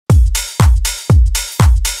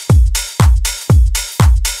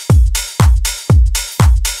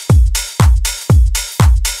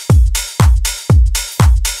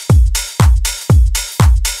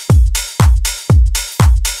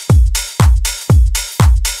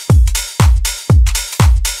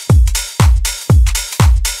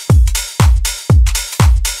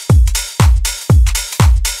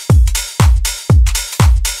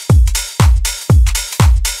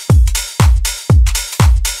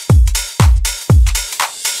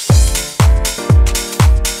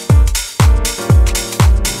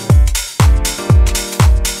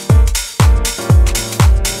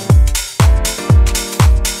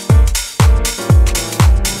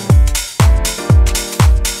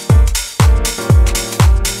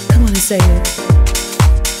say it.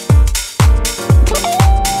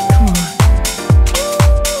 Come on.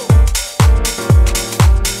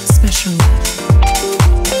 Special.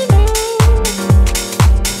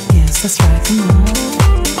 Yes, that's right. Come on.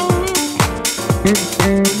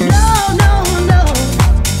 No, no, no.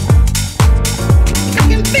 I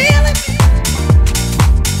can feel it.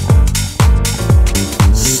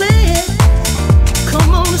 Say it. Come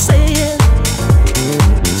on and say it.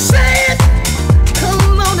 Say it.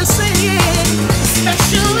 Come on and say it.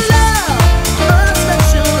 Special love. A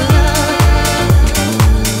special love.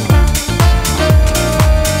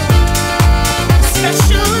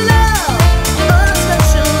 Special love. A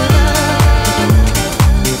special love.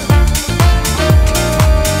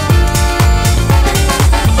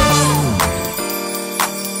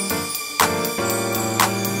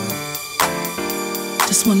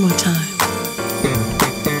 Just one more time.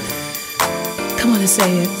 Come on and say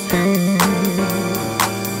it.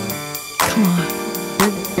 Come on.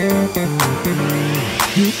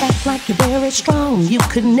 You act like you're very strong. You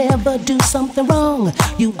could never do something wrong.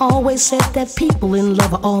 You always said that people in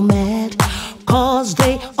love are all mad, 'cause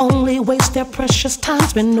they only waste their precious time.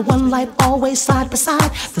 Spend one life always side by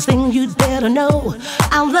side. The thing you'd better know,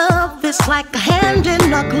 our love is like a hand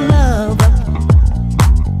in a glove.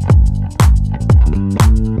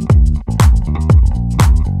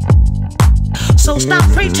 So stop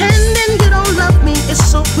pretending you don't love me. It's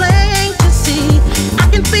so plain to see. I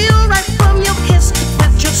can feel right from your kiss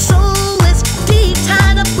that your soul is deep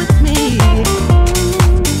tied up with me.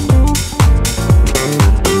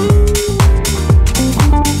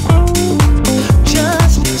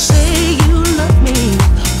 Just say you love me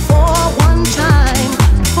for one time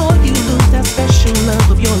before you lose that special love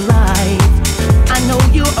of your life. I know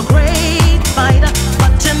you're a great fighter,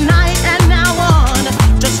 but tonight and now on,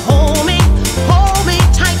 just hold me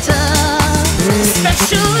tighter.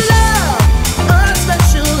 Special love, a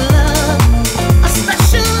special love, a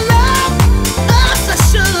special love, a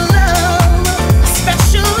special love, a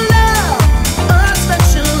special love, a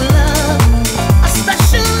special love, a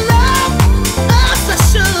special love, a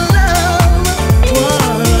special love.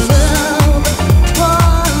 One love,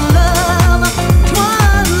 one love,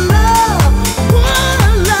 one love,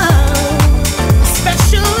 one love. A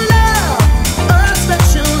special love, a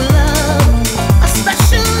special love, a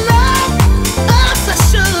special love, a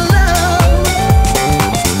special love.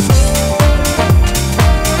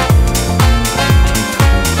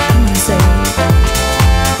 Come on, say it.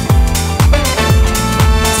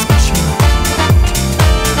 Special.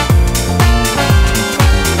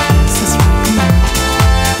 Yes, that's right. Come on.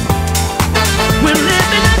 We're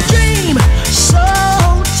living a dream so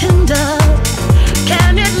tender.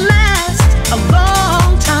 Can it last a long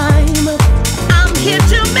time? I'm here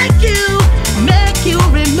to make you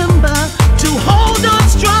remember to hold on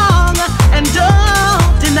strong and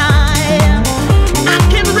don't deny. I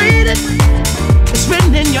can read it, it's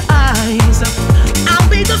written in your eyes. I'll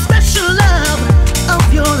be the special love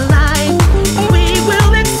of your life. We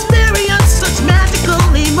will experience such magical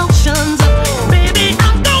emotions. Baby,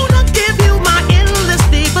 I'm gonna give you my endless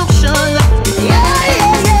devotion. Yeah,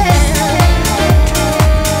 yeah, yeah.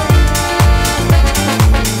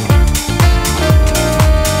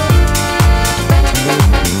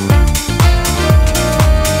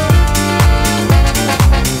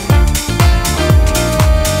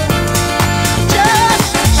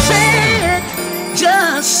 Just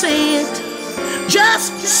say it,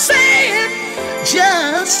 just say it,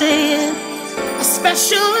 just say it. A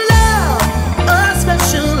special love, a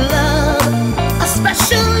special love, a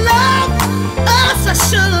special love, a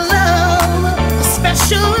special love, a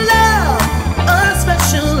special love, a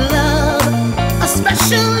special love, a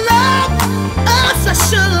special love, a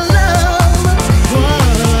special love.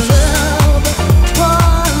 One love,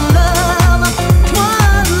 one love,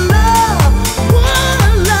 one love,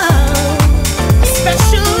 one love. A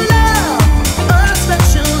special love, a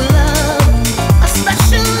special love, a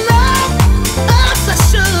special love, a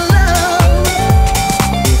special love.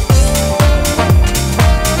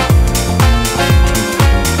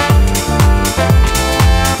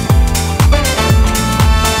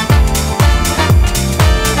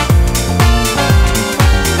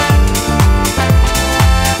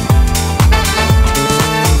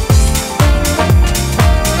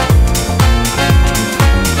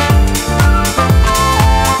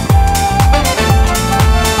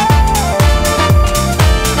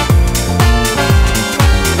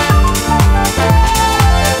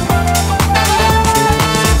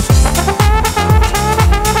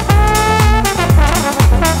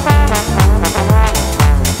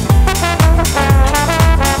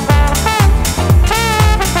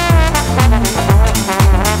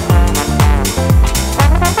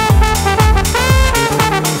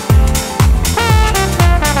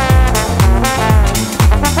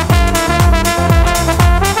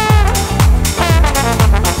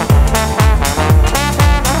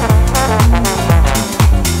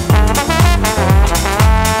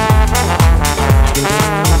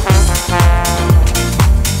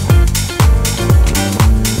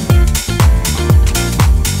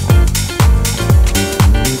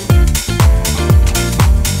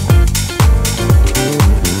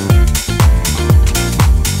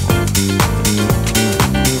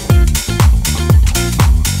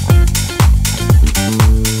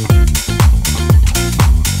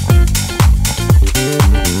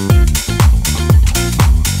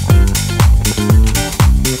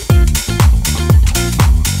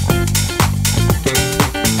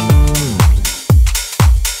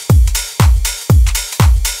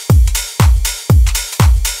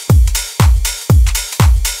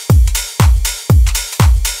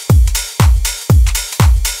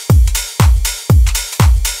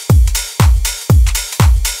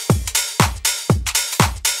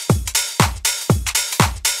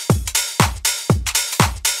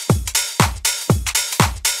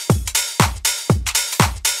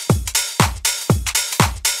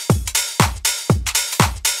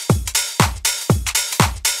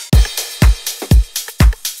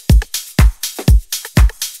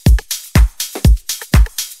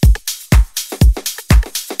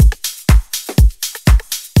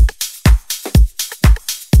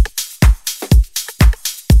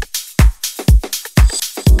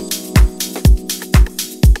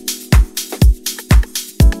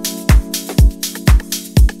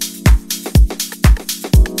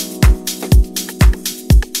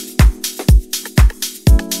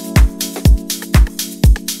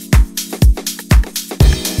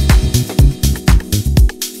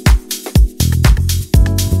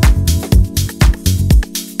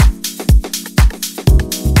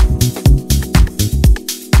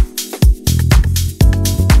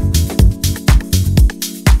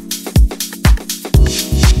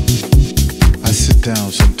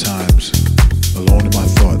 down sometimes, alone in my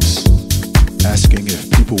thoughts, asking if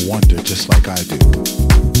people wonder just like I do.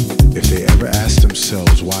 If they ever ask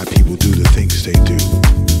themselves why people do the things they do.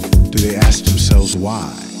 Do they ask themselves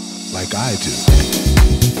why, like I do?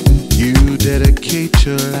 You dedicate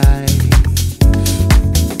your life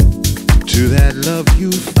to that love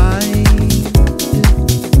you find,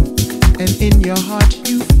 and in your heart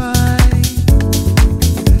you find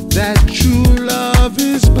that true love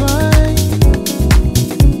is blind.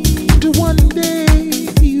 One day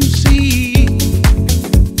you see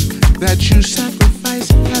that you sacrifice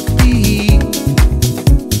happy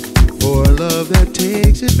for a love that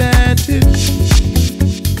takes advantage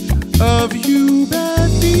of you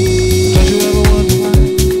badly. Don't you ever wonder why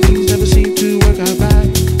things never seem to work out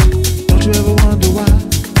right? Don't you ever wonder why?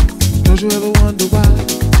 Don't you ever wonder why?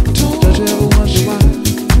 Don't you ever wonder why?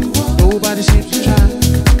 Nobody seems to try.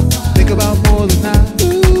 Think about more than I.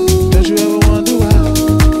 Don't you ever wonder why?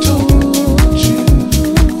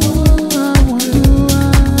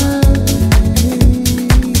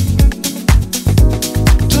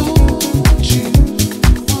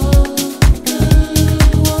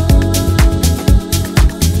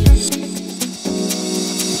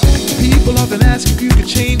 Often ask if you could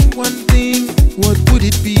change one thing, what would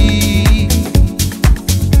it be?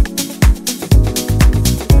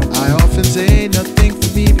 I often say nothing for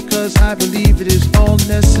me because I believe it is all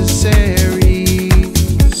necessary.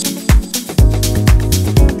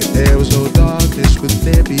 If there was no darkness, would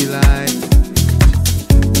there be light?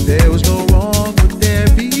 If there was no wrong, would there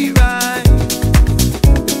be right?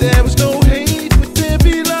 If there was no hate, would there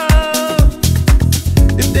be love?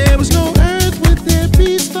 If there was no earth, would there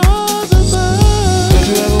be stars? Don't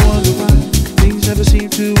you ever wonder why things never seem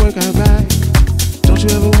to work out right? Don't you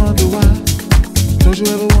ever wonder why? Don't you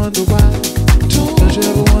ever wonder why? Don't you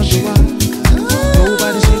ever wonder why?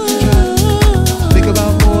 Nobody seems to try. Think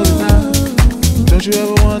about more than I. Don't you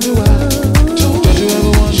ever wonder why? Don't you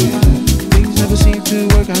ever wonder why things never seem to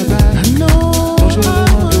work out right? Don't you ever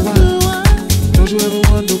wonder why? Don't you ever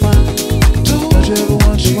wonder why? Don't you ever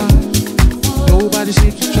wonder why? Nobody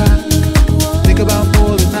seems to try. Think about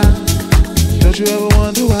more than I. Don't you ever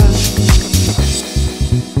wonder why?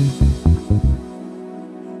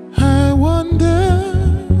 I wonder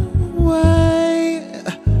why.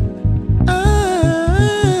 I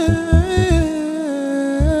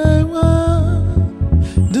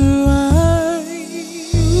wonder why.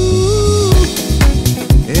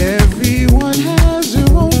 Everyone has their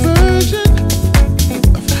own version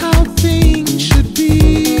of how things should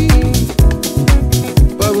be,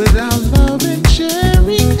 but without love and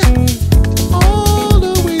sharing, all a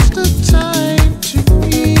waste of time to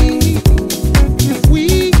me. If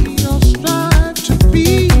we all strive to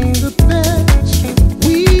be the best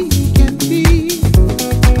we can be,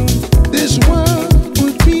 this world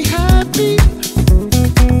would be happy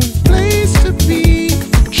place to be.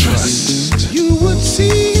 Trust. You would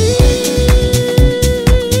see.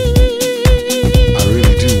 I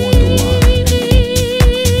really do wonder why,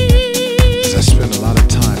 as I spend a lot of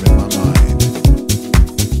time in my mind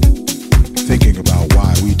thinking about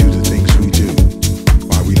why we do the things we do,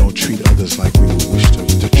 why we don't treat others like we would wish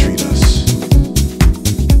to treat us.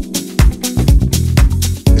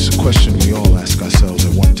 It's a question we all ask ourselves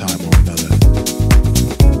at one time or another.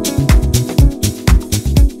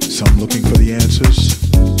 Some looking for the answers,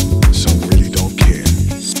 some really don't care.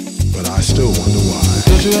 But I still wonder why.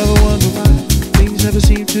 Don't you ever wonder why things never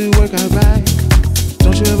seem to work out right?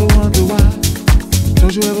 Don't you ever wonder why?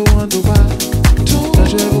 Don't you ever wonder why? Don't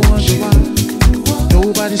you ever wonder why?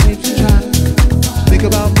 Nobody seems to try. Think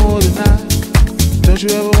about more than I. Don't you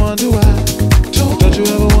ever wonder why? Don't you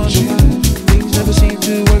ever wonder why things never seem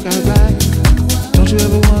to work out right? Don't you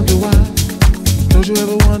ever wonder why? Don't you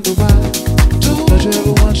ever wonder why? Don't you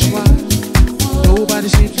ever wonder why? Nobody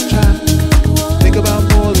seems to try. Think about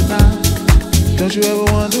more than I. Don't you ever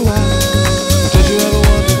wonder why? Don't you ever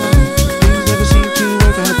wonder why things never seem to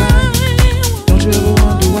work out right? Don't you ever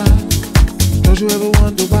wonder why? Don't you ever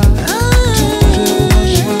wonder why? Don't you ever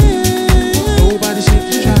wonder why? Nobody seems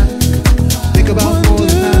to try. Think about more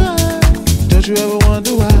than I. Don't you ever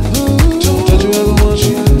wonder why? Don't you ever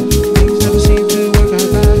wonder why things never seem to work out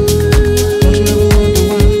right? Don't you ever wonder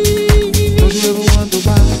why? Don't you ever wonder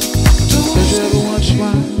why? Don't you ever wonder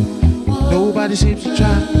why? Nobody seems to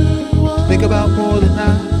try. Think about more than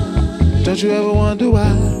I. Don't you ever wonder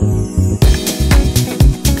why?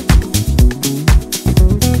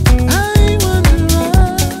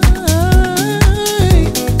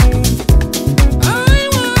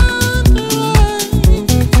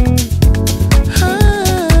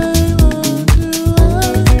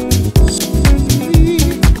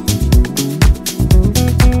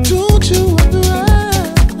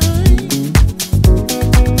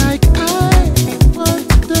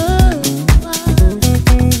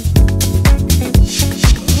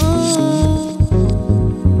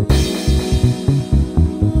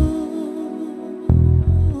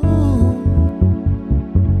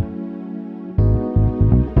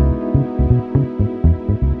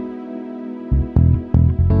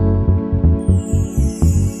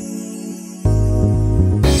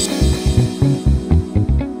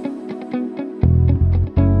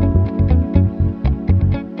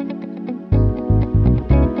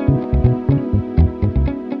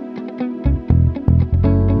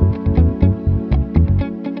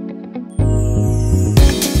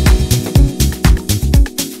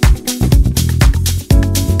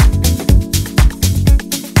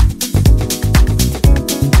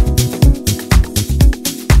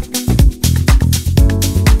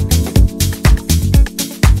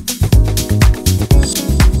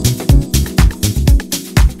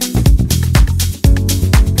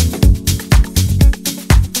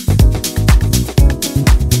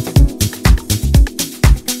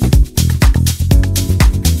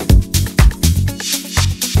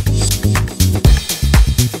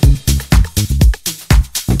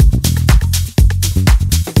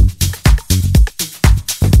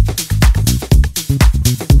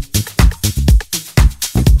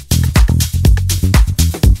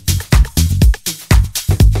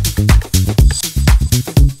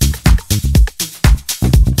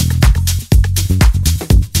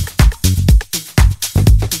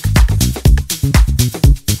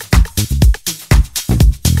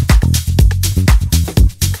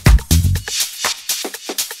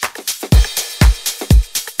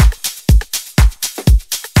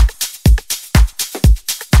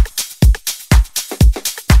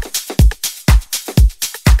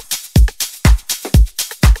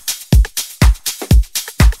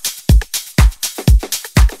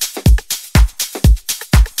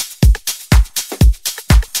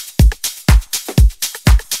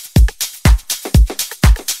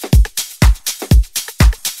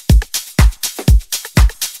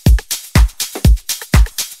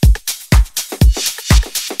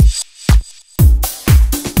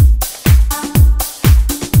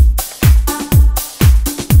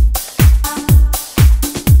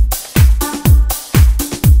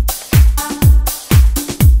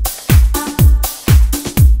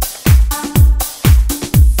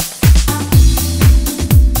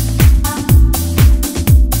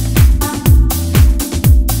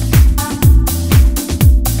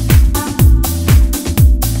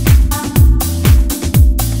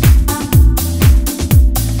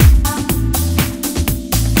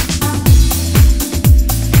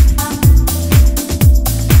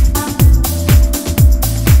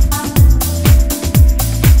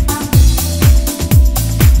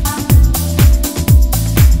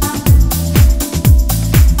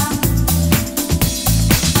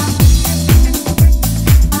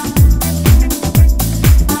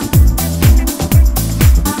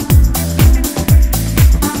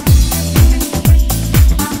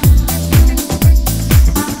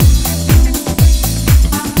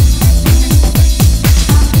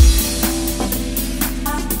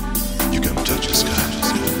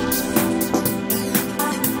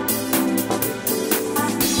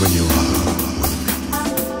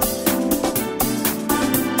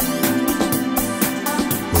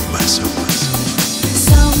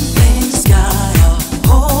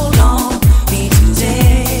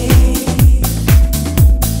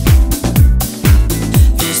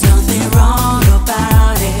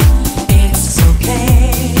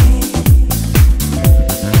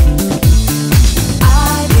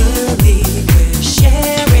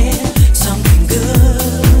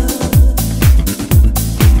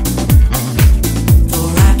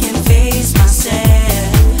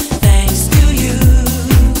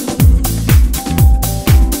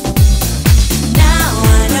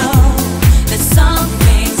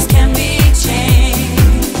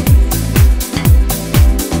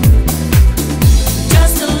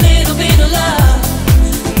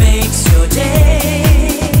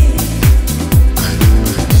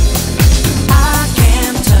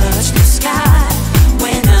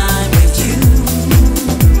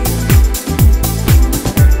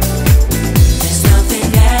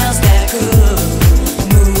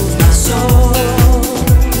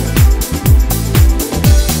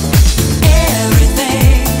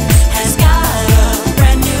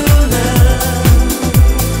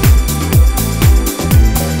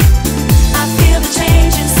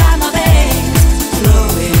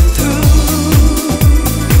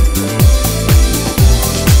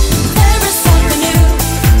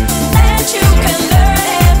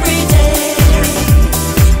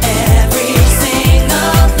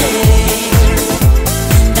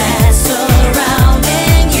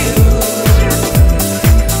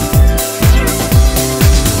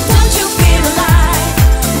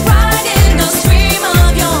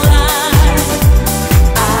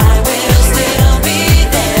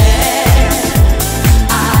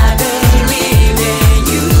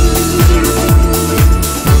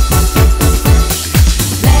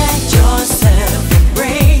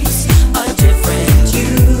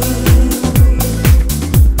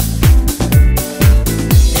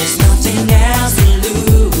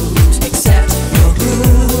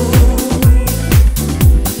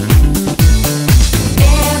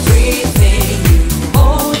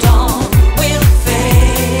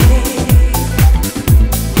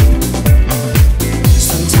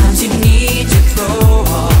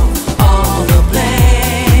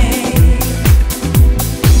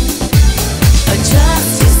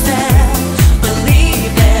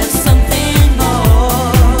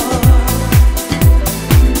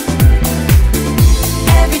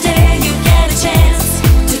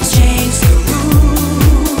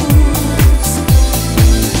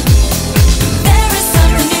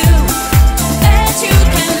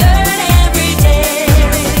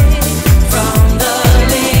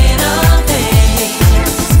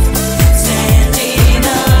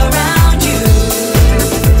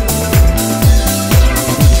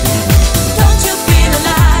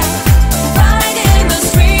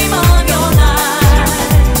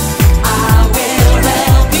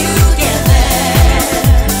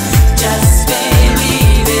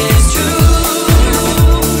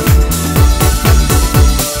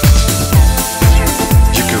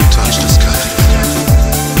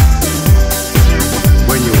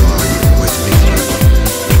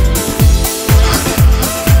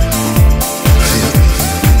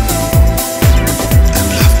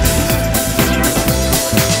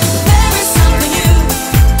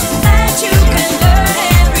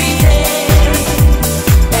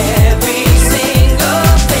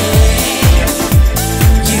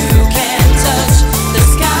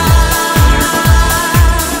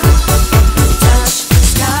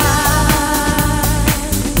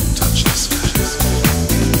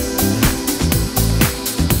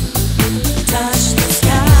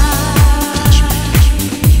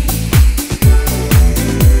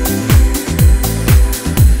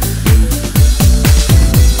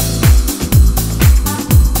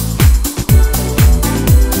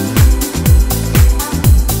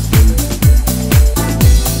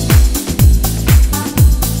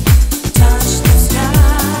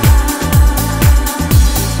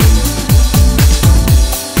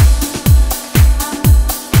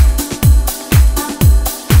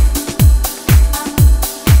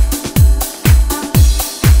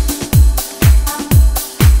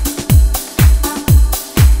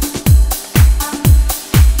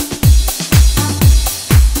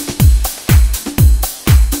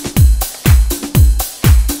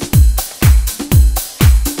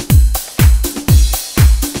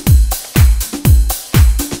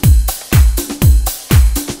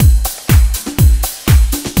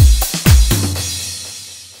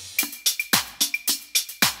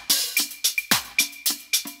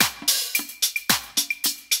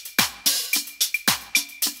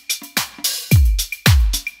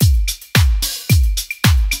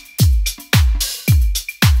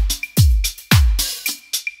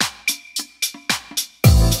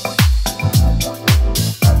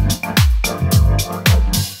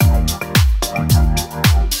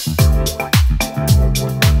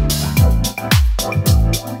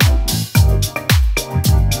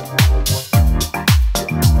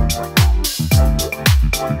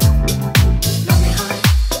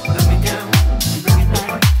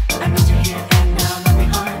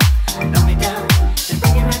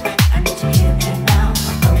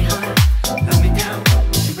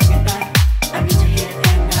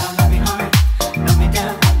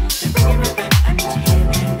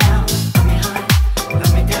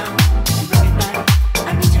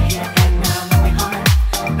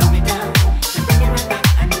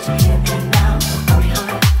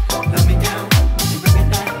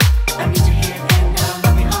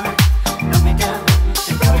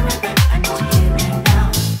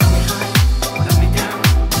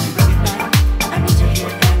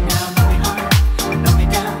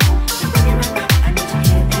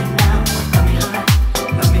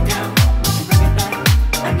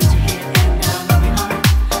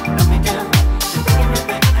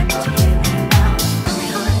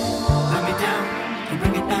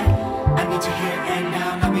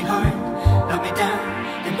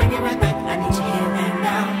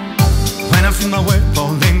 see my world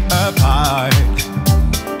falling apart.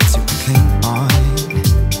 So I cling on,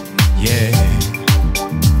 yeah.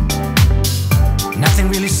 Nothing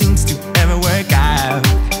really seems to ever work out.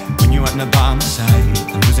 When you're not by my side,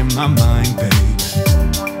 I'm losing my mind, babe.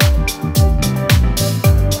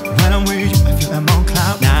 When I'm with you, I feel I'm on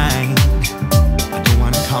cloud 9. I don't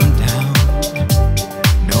wanna calm down,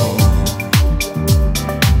 no.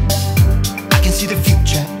 I can see the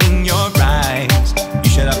future in your eyes. You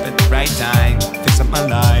shut up at the right time, fix up my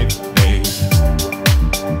life, babe.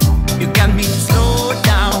 You got me to slow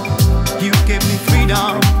down, you give me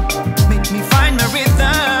freedom, make me find my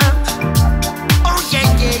rhythm. Oh yeah,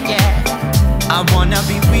 yeah, yeah. I wanna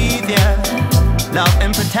be with ya, love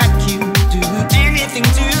and protect you, do anything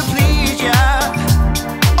to please ya.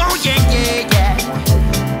 Oh yeah, yeah, yeah.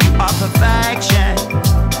 You are perfection,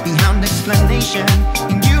 beyond explanation.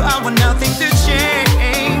 In you I want nothing to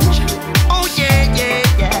change. Oh yeah,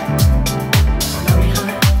 yeah, yeah. Love me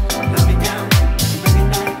hard, love me down, and bring it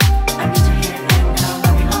back. I need to hear that now.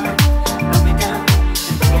 Love me hard, love me down,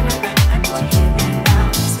 and bring it right back. I need to hear that now.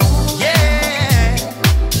 Yeah.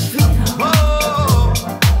 Whoa.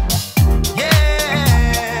 Yeah.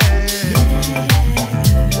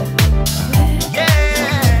 Yeah.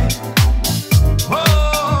 Whoa.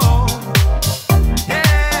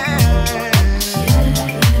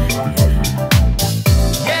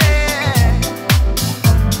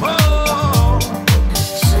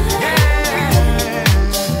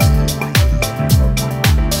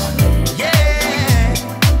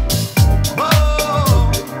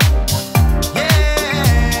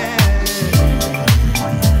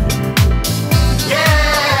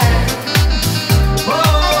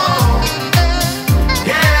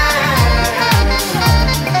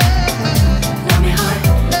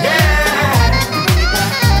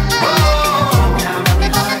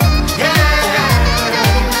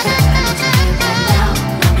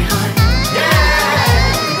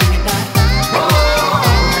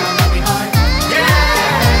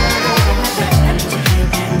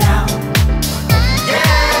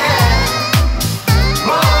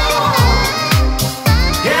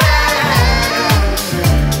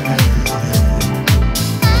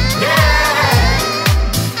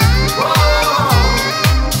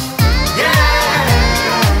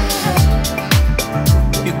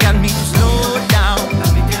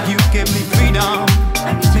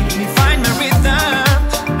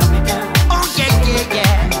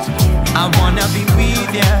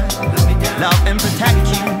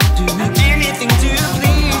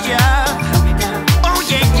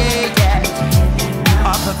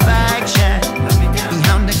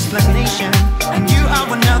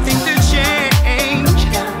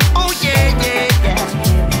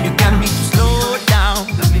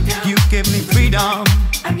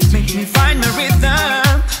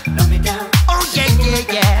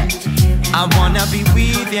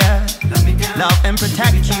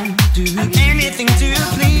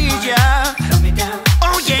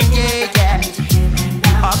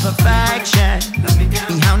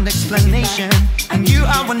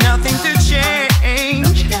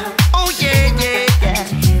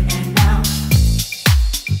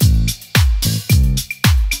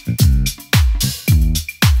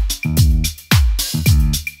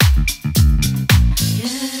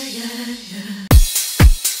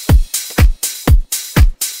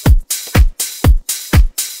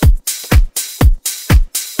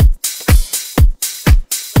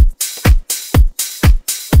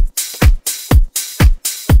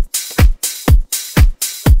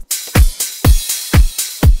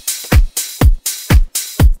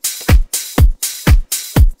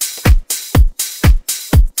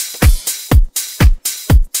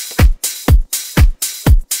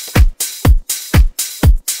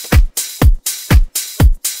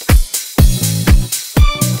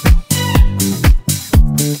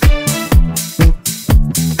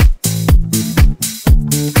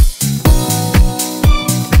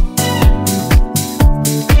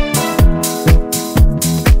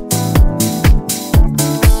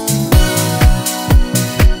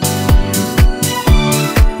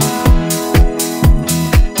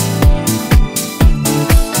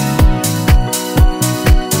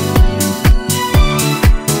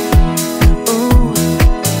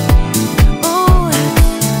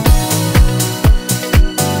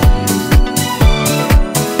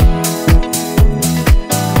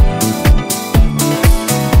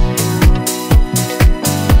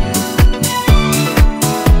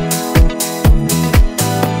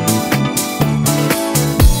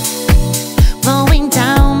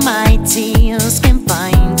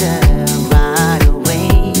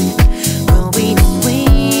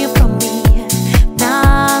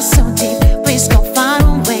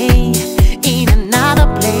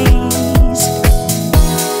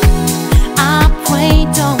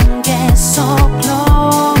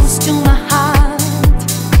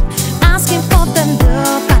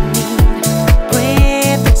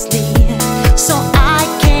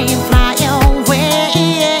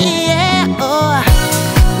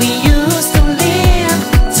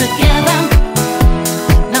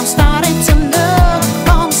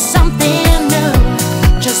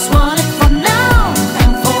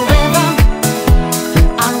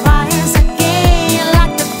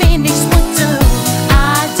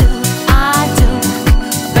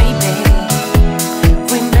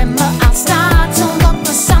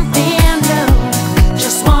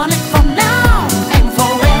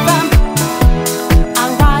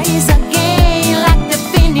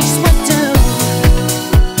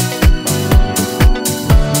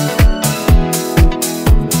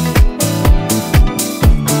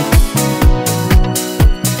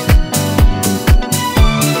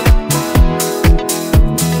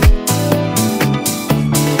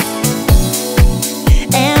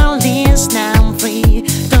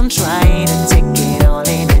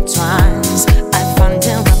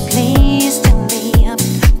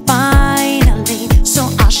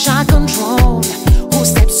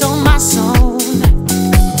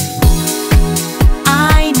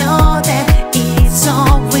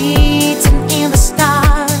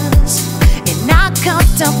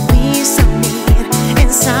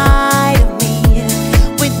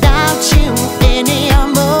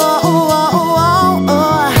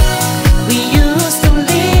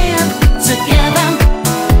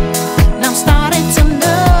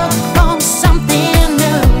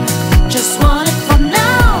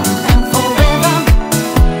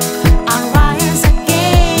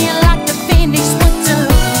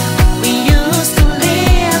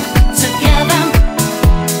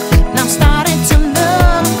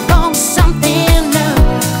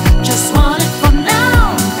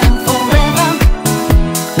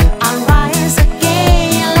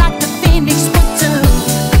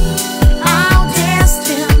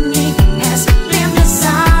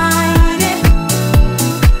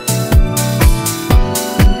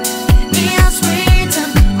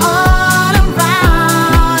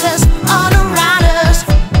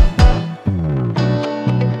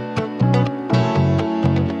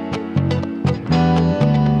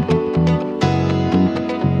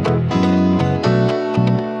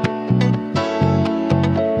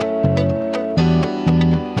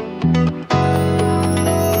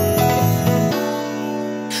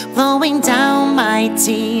 now my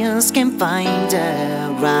tears can find the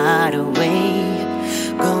right way.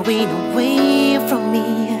 Going away from me,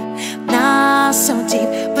 not so deep.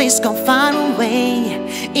 Please go far away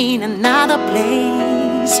in another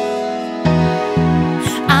place.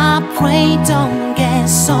 I pray don't get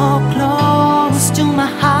so close to my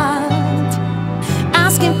heart,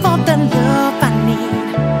 asking for the love I need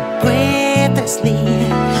breathlessly,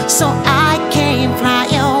 so I can fly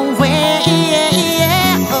away.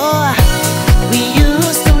 Oh, we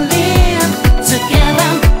used to live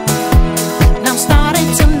together. Now I'm starting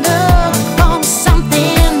to look for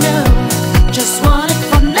something new. Just want it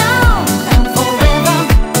for now and forever.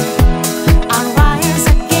 I'll rise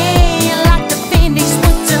again like the phoenix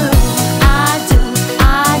would do. I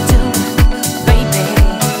do, baby.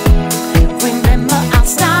 Remember, I'll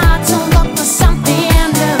start to look for something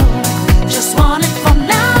new. Just want it for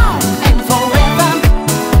now and forever.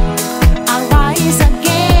 I'll rise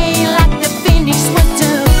again like the phoenix would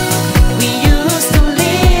do. We used to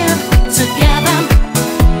live together.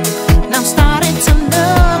 Now I'm starting to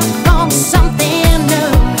look for something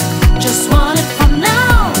new. Just want it for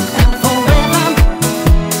now and forever.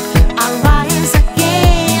 I'll rise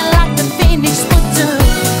again like the phoenix would do.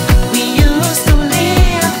 We used to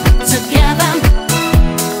live together.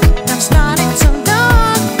 Now I'm starting to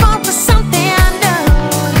look for something new.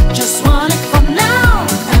 Just want it for now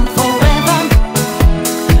and forever.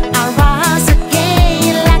 I'll rise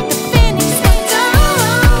again like the phoenix would do.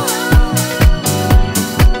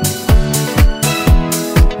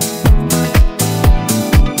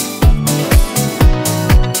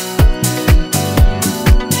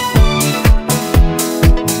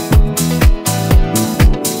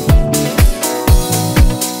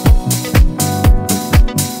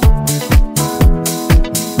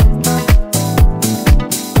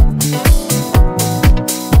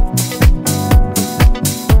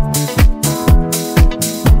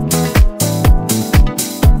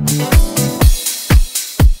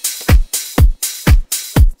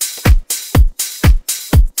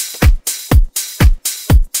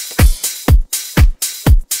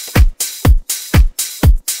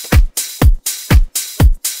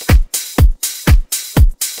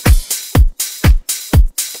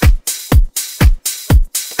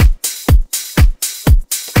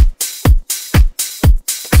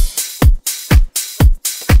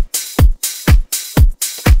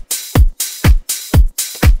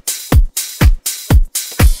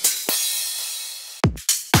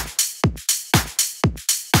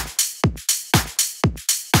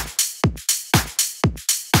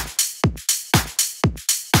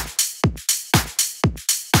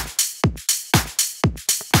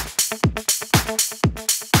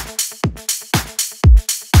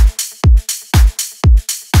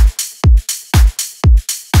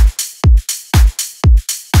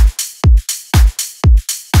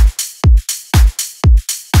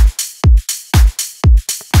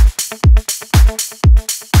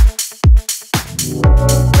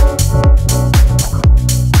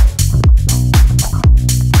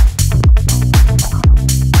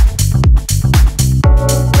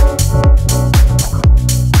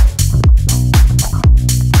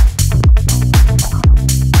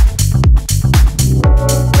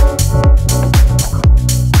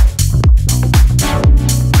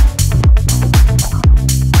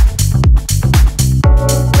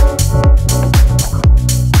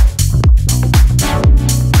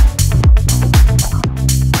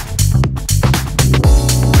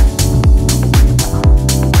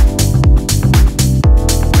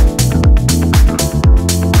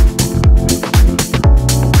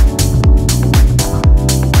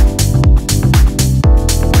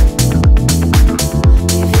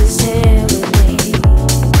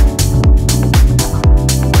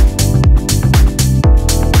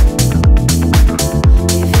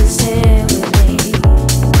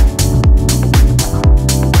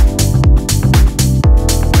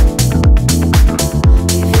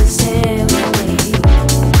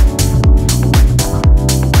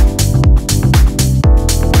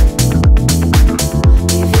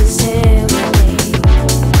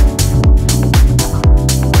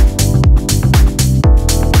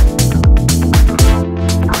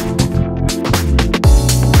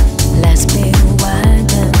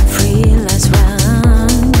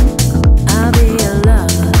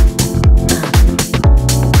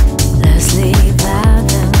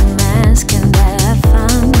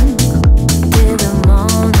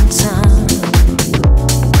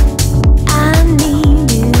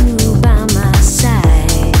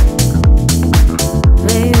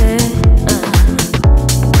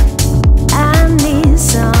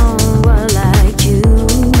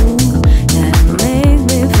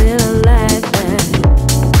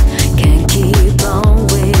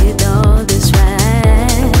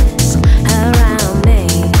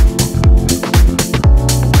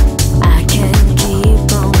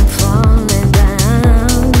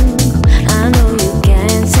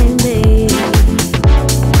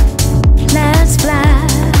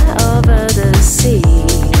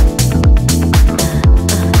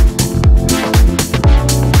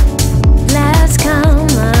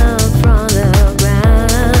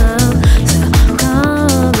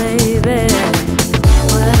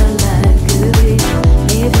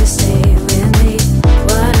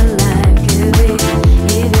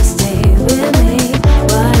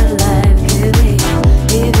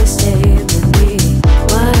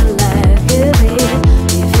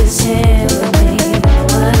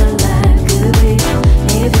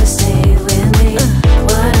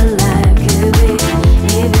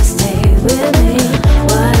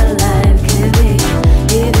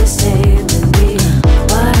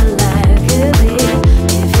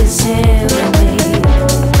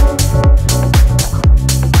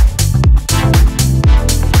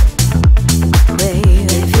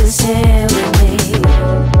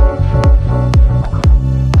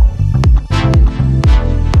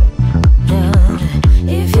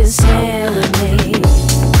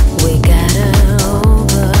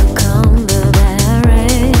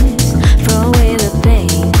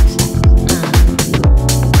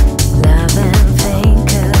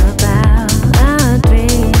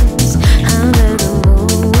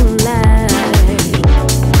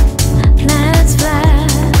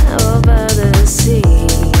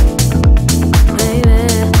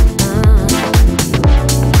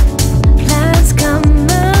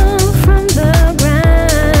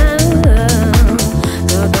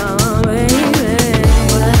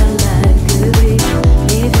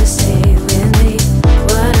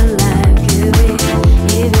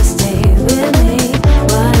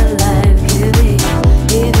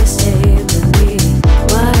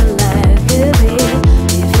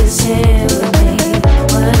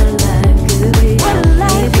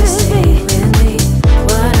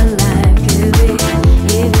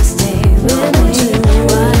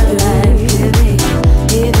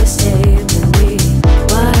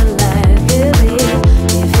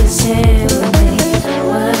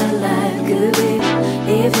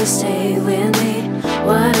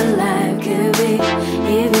 be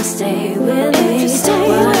if you stay with me.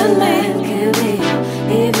 What a life could be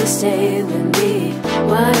if you stay with me.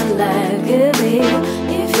 What a life could be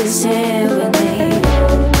if you stay with me.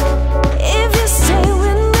 If you stay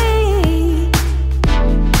with me,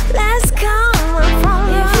 let's come from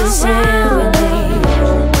if you stay with me.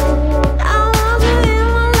 I want you in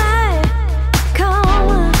my life. Come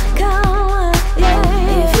on, yeah.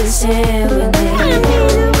 If you stay with me, I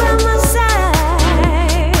need you by my side.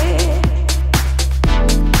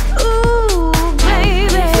 Ooh,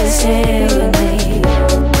 baby, if you stay with me,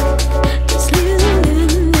 just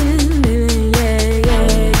living, yeah.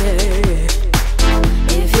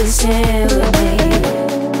 If you stay with me.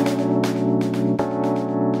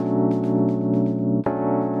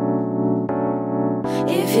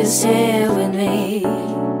 If you stay with me,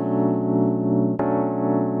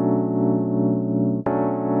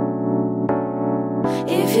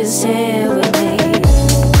 if you stay with me,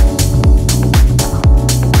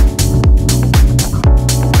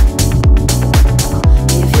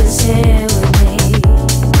 if you stay with me,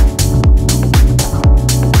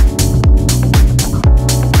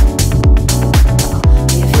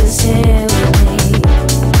 if you stay with me.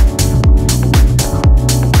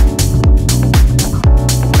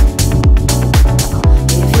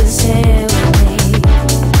 If you stay with me,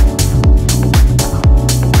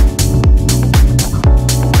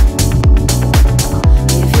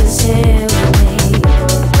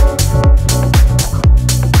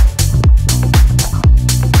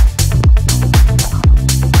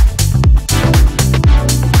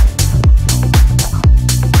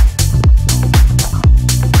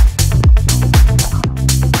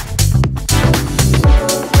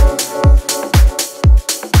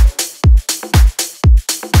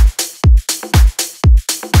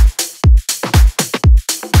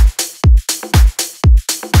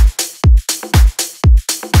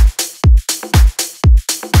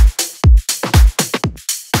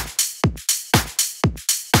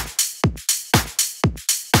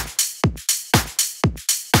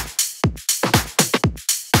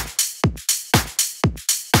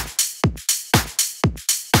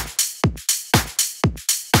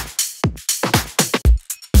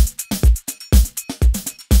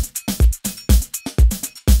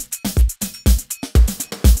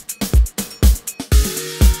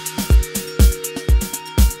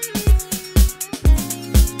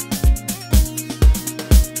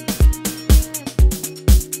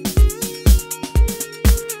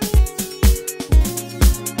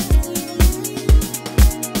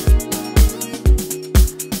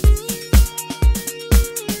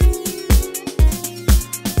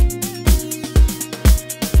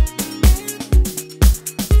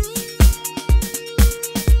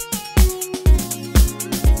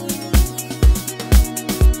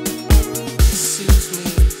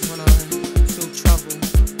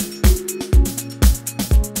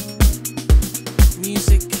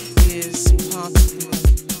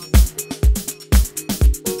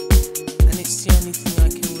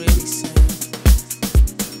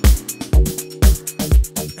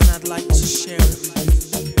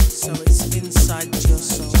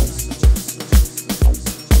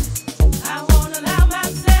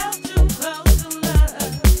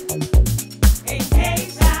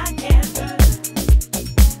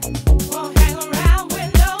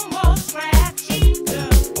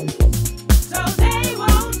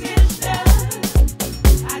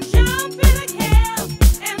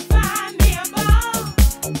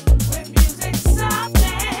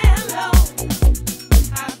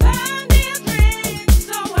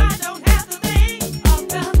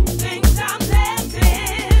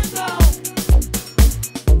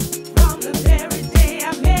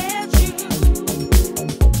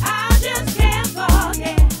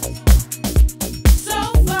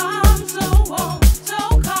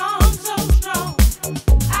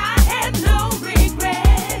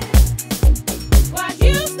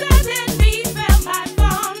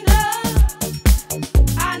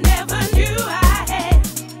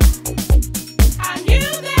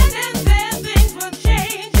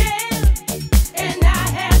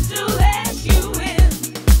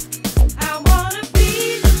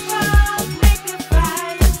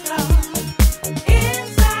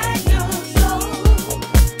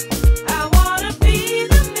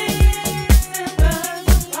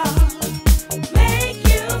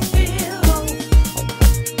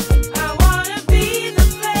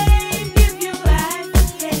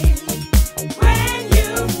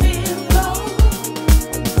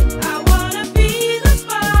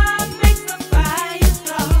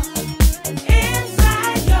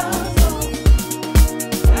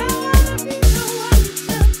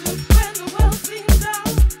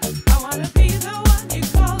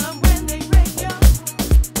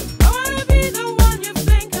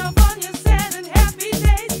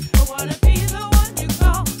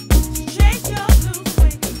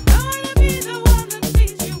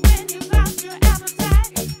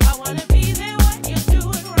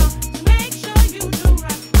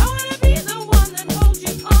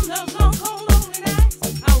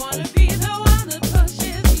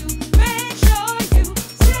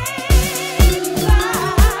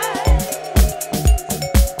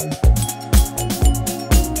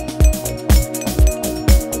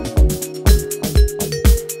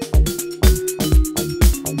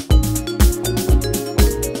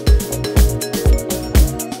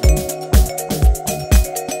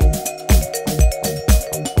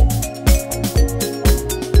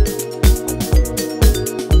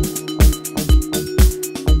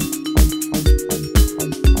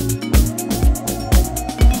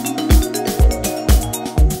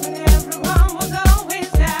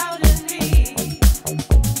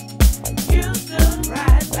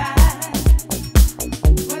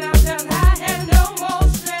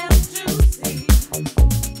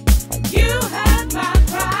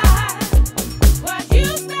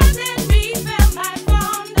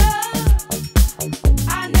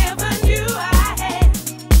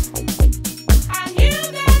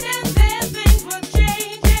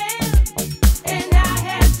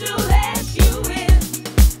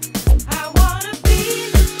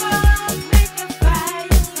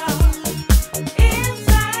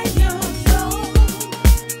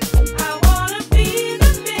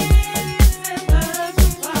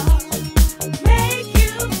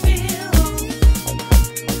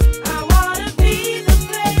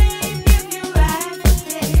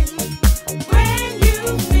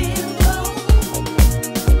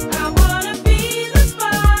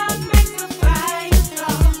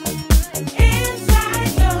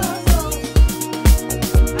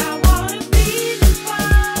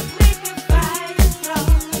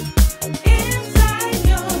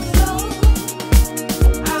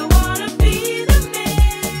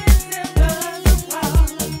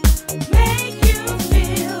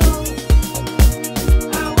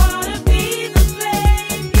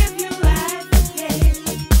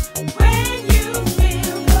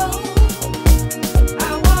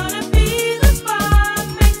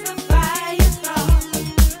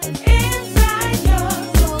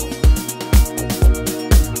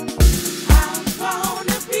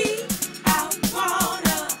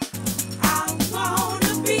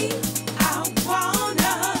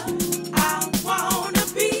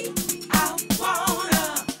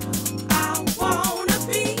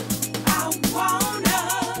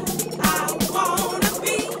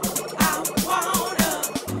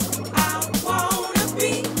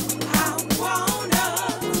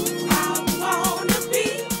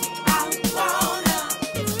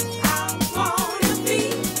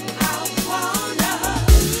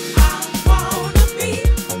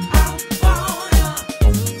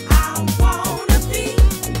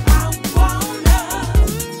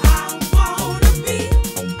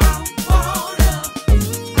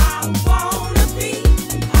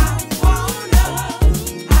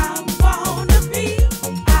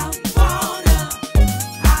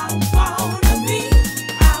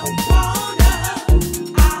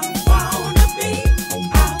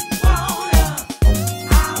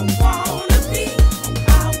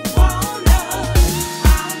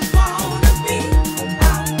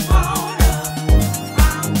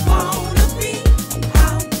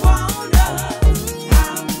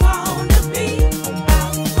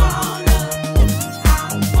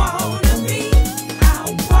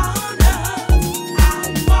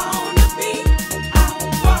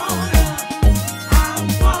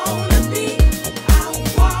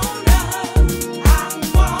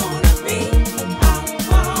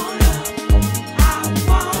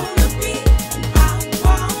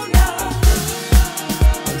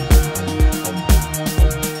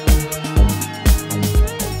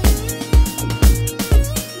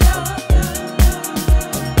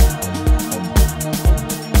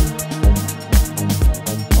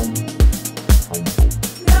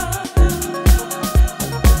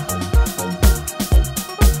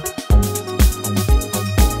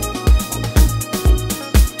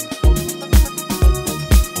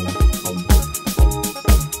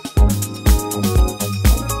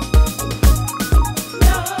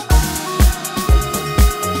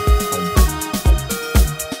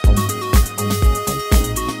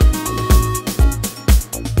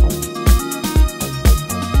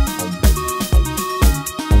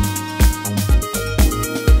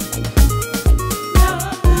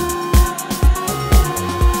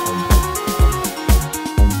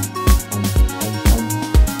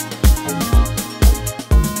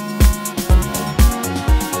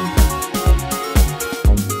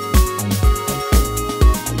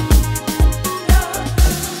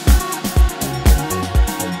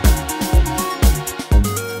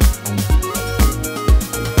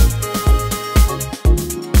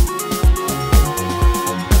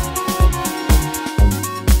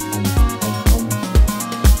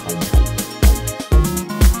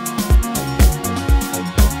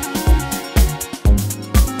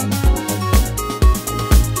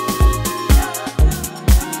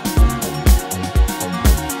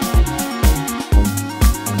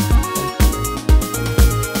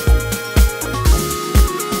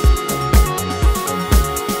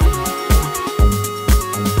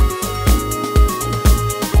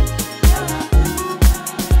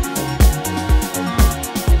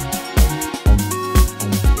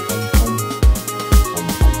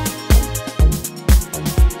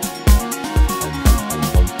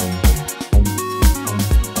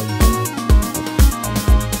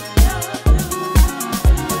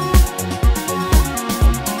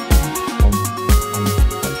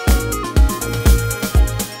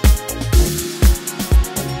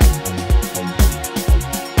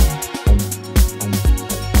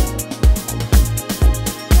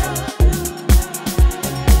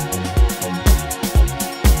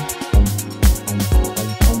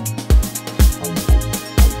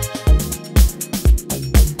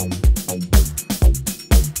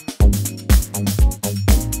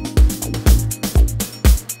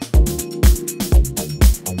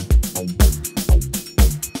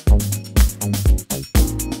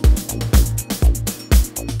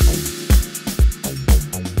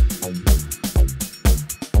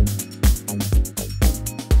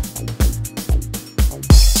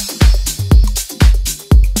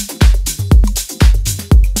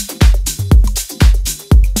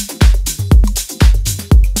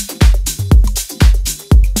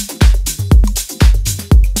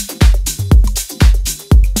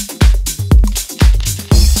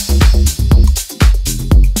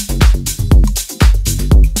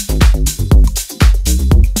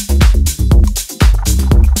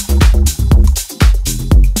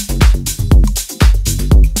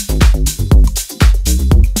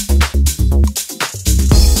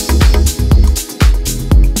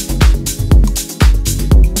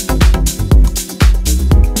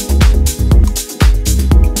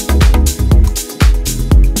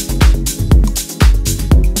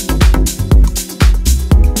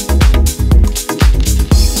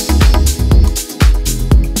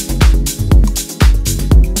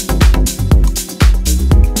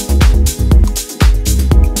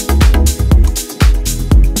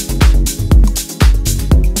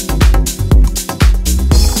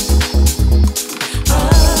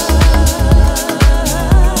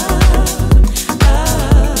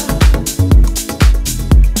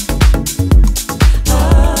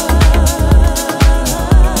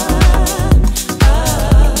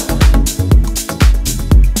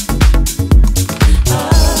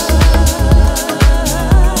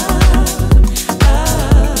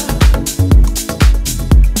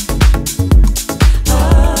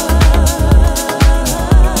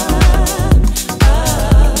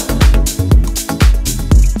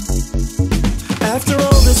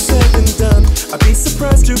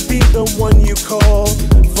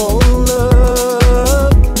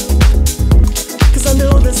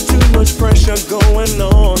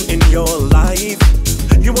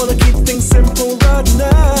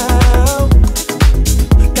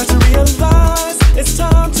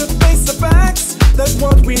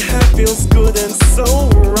 feeling so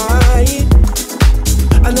right.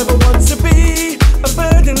 I never want to be a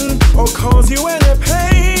burden or cause you any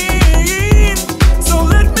pain. So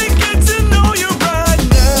let me get to know you right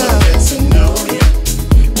now. Wanna get to know you.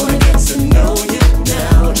 Wanna get to know you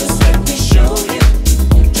now. Just let me show you.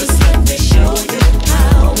 Just let me show you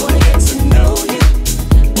how. Wanna get to know you.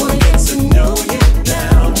 Wanna get to know you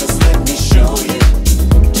now. Just let me show you.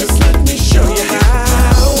 Just let me show you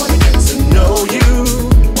how. Wanna get to know you.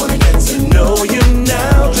 Wanna get to know you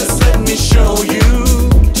now. Just let me show you.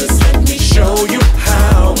 Just let me show you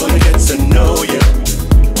how. Wanna get to know you.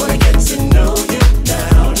 Wanna get to know you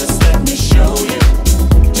now. Just let me show you.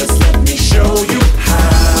 Just let me show you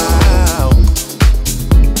how.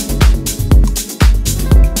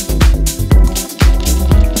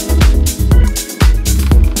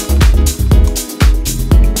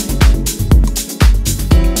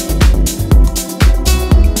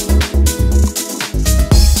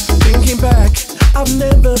 Thinking back, I've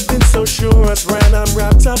never been so sure as when I'm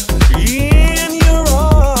wrapped up in your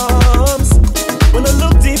arms. When I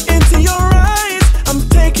look deep into your eyes, I'm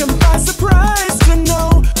taken by surprise to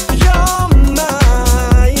know you're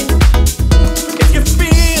mine. If you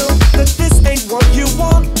feel that this ain't what you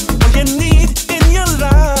want or you need in your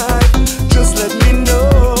life, just let me know.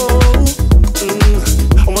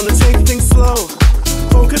 I wanna take things slow,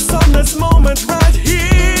 focus on this moment right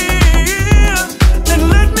here, and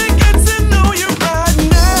let me get to know you right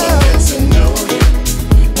now. Wanna get to know you.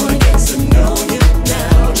 Wanna get to know you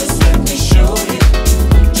now. Just let me show you.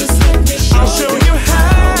 Just let me show you. I'll show you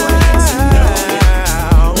how.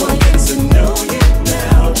 Wanna get to know you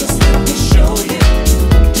now. Just let me show you.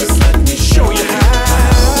 Just let me show you how.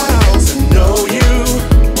 Wanna get to know you.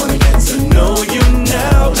 Wanna get to know you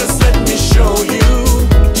now. Just let me show you.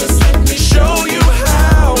 Just let me show you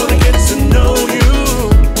how. Wanna get to know you.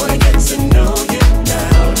 Wanna get to know you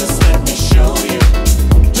now. Just let me show you.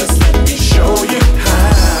 Just let me show you how.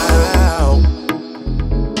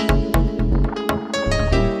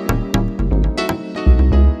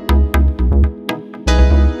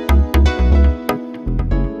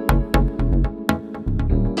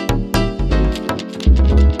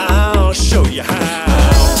 I'll show you how.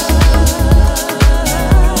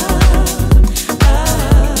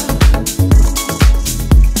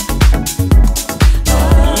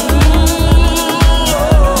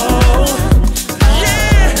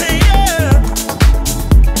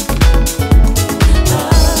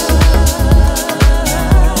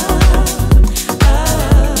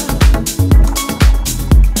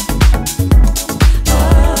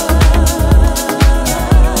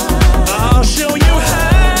 I'll show you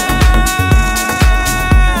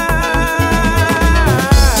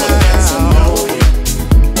Wanna get to know you.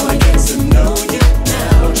 Wanna get to know you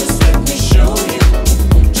now. Just let me show you.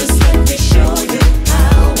 Just let me show you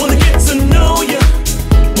how. Wanna get to know you.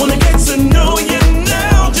 Wanna get to know you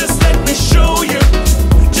now. Just let me show you.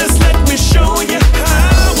 Just let me show you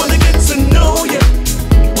how. Wanna get to know you.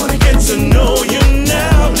 Wanna get to know you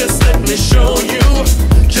now. Just let me show you.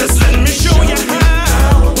 Just let me show you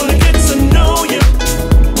how. Wanna get to know you.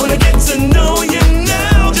 Wanna get to know you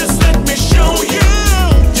now. Just let me show you.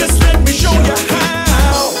 Just let me show you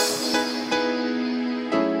how.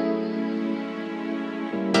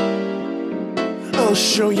 I'll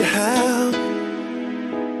show you how.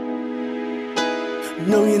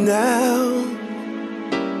 Know you now.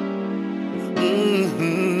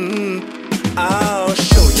 I'll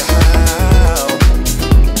show you how.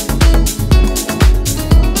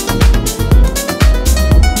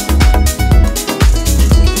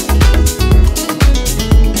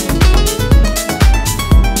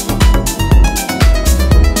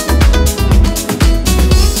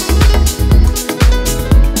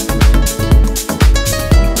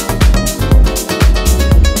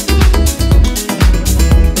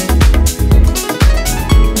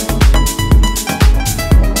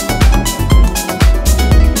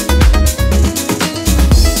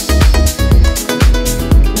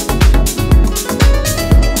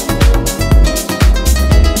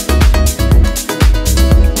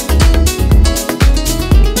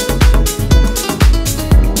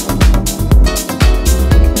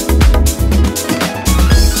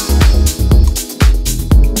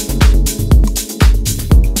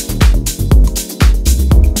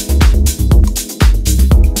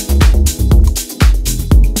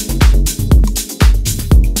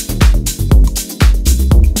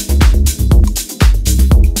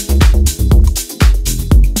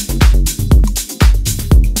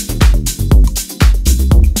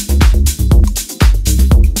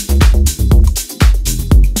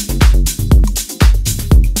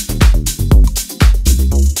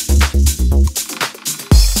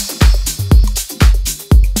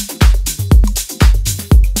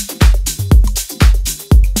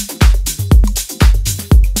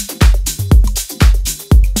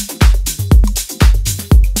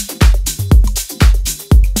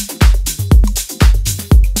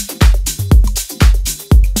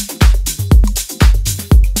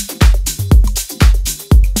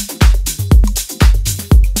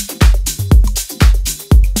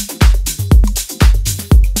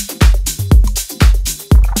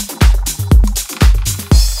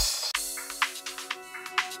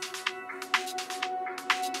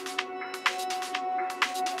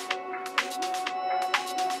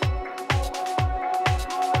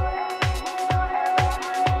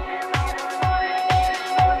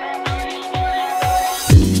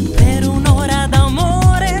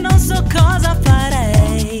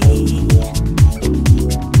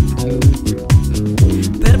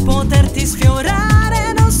 poterti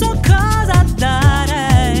sfiorare non so cosa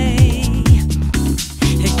darei.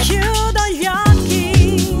 E chiudo gli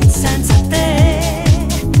occhi senza te,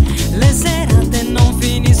 le serate non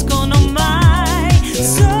finiscono mai.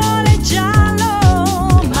 Sole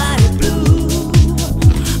giallo, mare blu,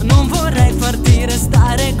 non vorrei farti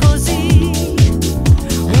restare così,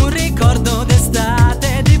 un ricordo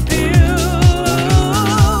d'estate di più.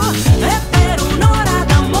 E per un'ora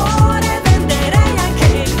d'amore venderei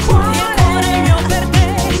anche il cuore mio per te,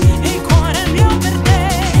 il cuore mio per te.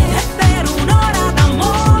 E per un'ora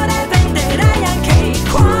d'amore venderei anche il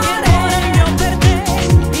cuore mio per te,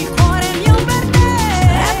 il cuore mio per te.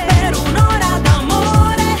 E per un'ora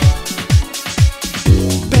d'amore,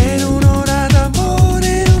 Per un'ora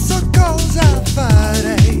d'amore non so cosa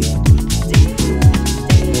farei,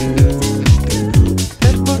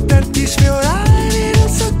 per poterti sfiorare non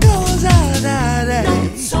so cosa darei.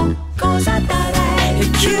 non so cosa darei. E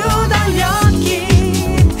chiudo gli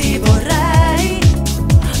occhi, ti vorrei,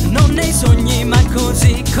 non nei sogni ma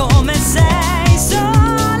così come sei.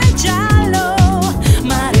 Sole giallo,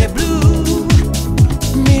 mare blu,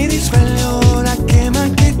 Mi risveglio ora che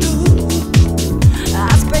manchi tu,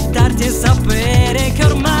 aspettarti e sapere che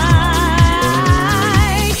ormai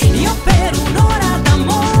io per un'ora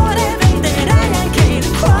d'amore venderei anche il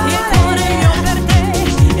cuore mio per te,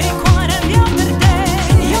 il cuore mio per te.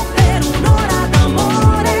 Io per un'ora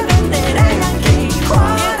d'amore venderei anche il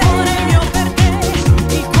cuore mio per te,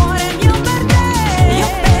 il cuore mio per te. Io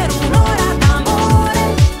per un'ora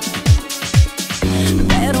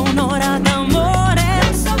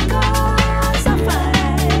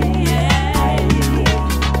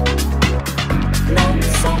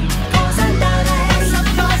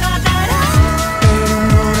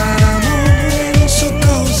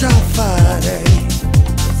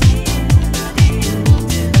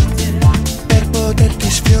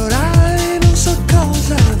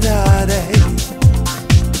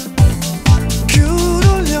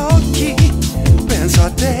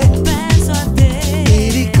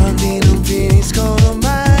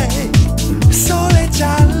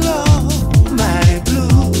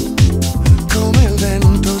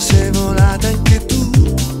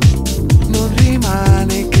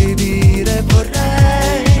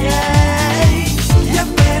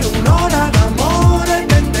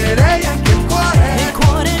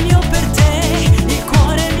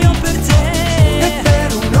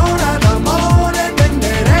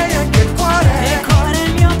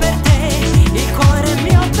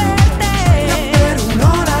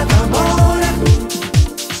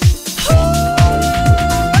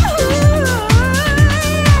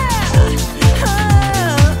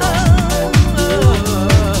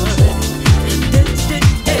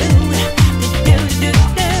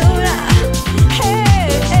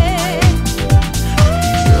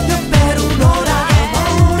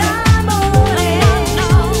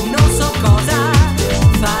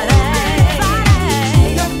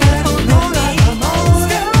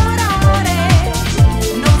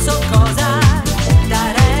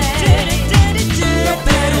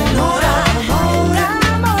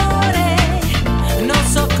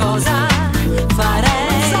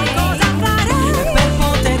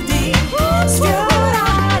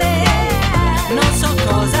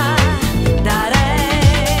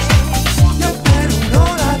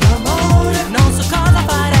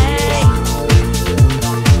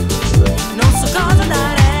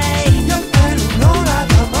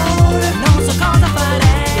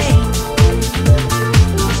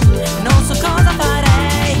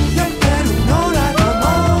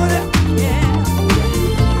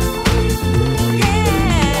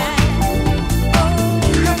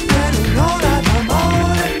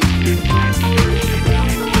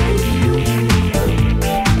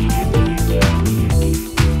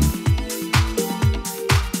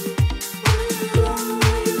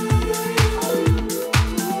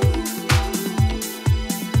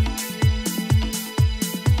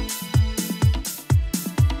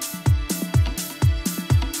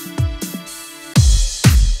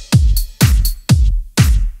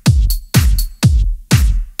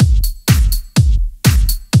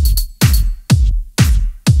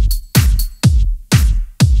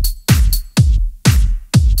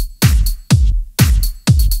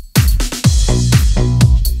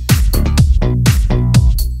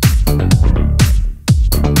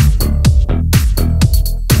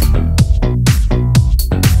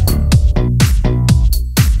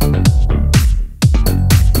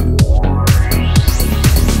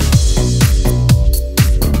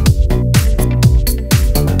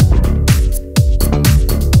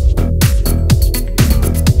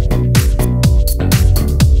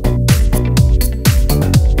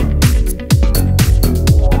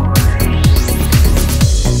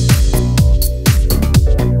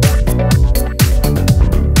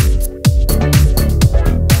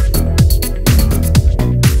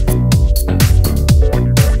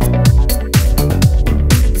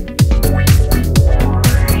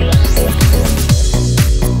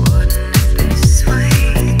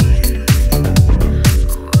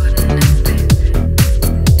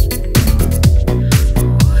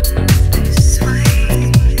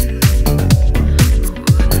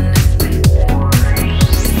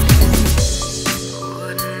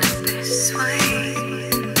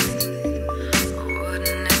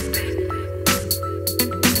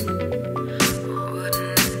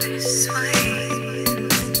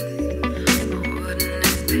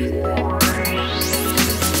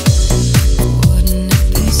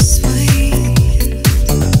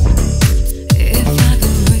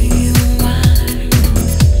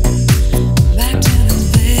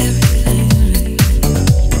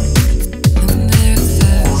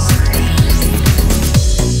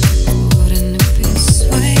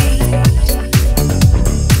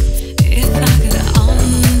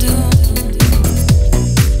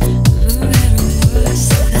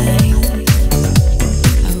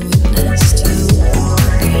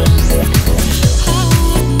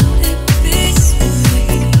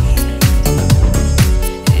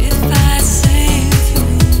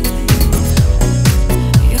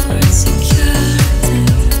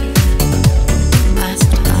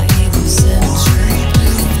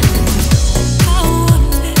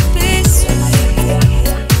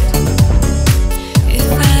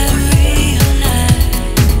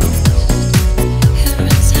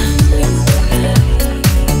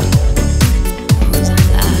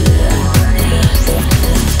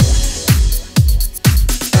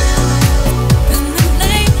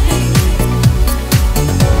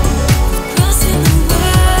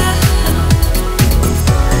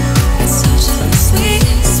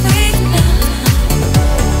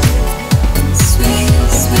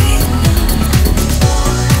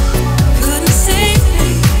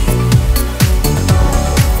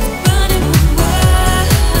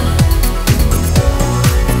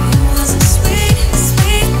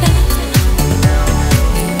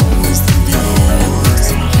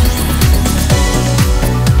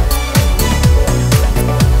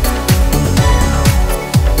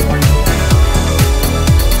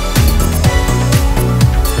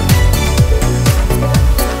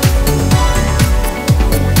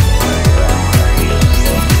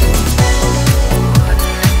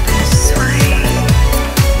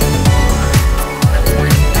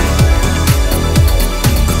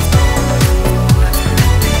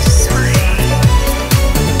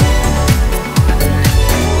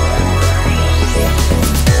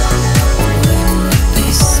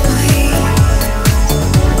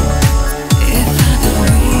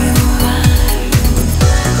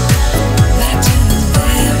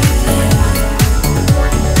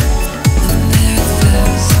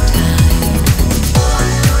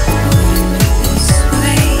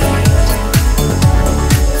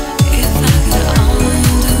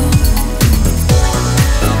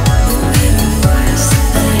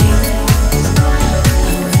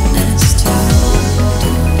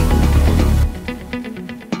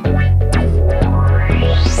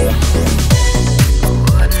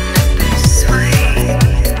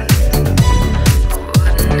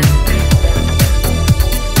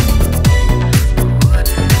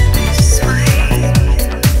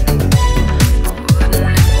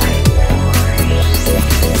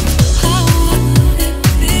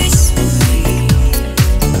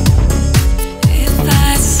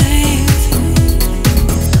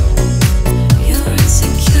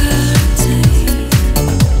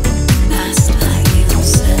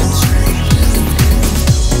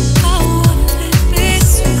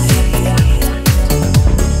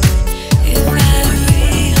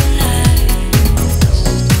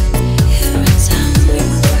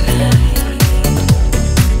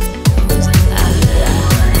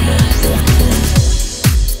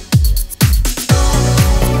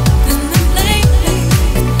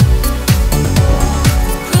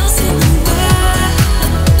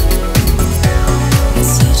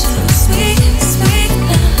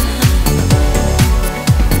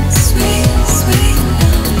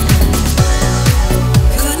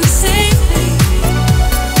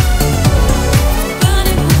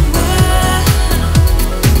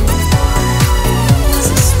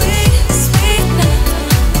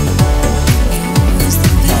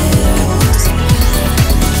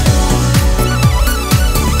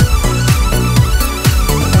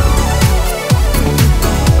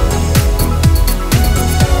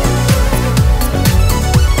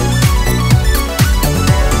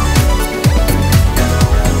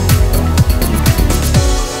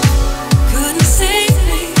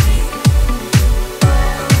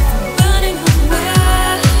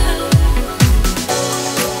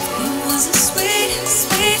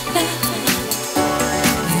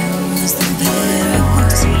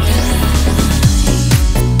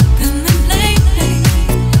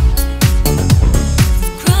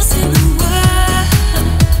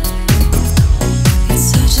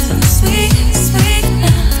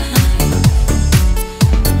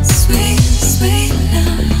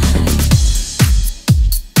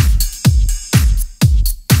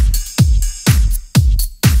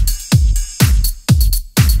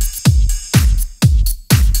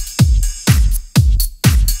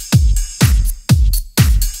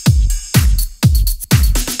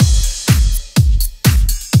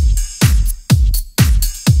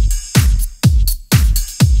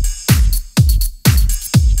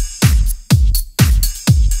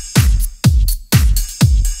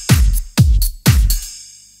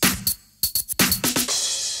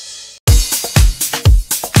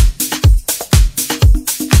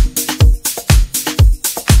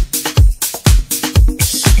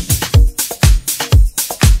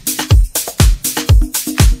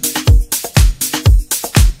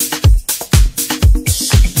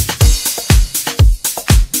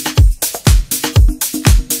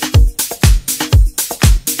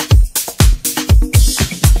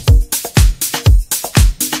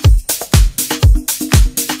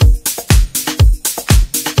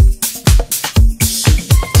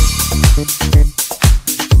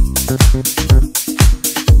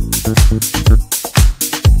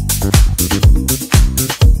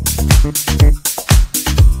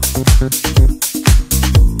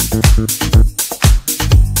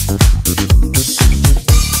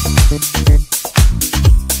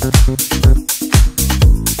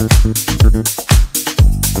I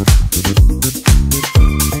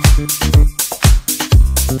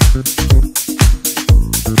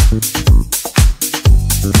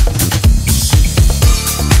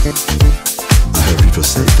heard people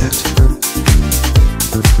say that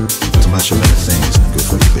too much of anything is not good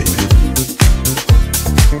for you, baby.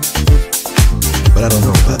 But I don't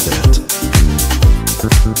know about that.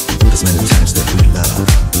 There's many times that we love,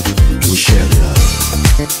 we share love,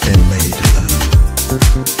 and made love.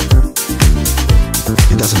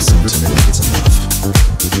 It doesn't seem to me like it's enough.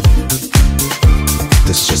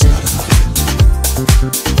 This is just not enough of it.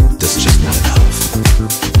 This is just not enough.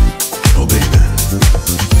 Oh baby,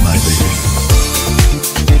 my baby.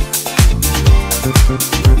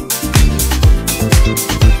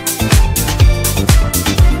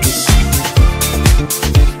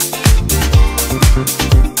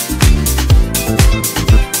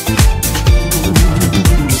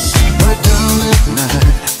 Right down at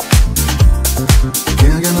night,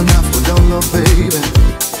 can't get enough of your love, baby.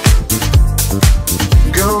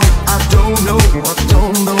 Girl, I don't know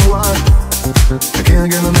why. I can't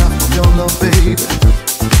get enough of your love, baby.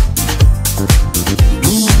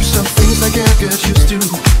 Some things I can't get used to,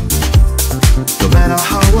 no matter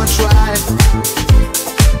how I try.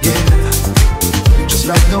 Yeah, just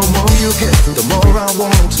like the more you get, the more I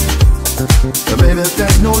want. But baby,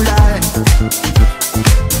 there's no lie.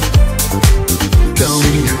 Tell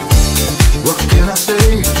me, what can I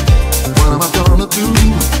say? What am I gonna do?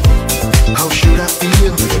 How should I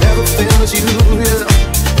feel? Never feel as you, yeah.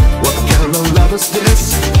 What kind of love is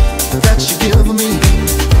this that you give me?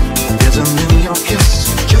 Isn't in your kiss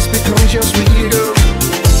just because you're sweet, girl?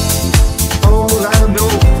 All I know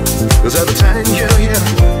is every time you're here,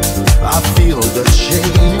 I feel the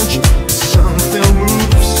change. Something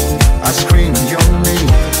moves, I scream your name.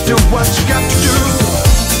 Do what you got to do.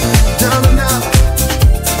 Down and out,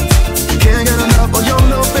 can't get enough of your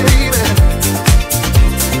love, baby.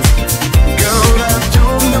 Girl, I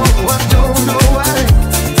don't know why.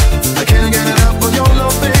 I can't get enough of your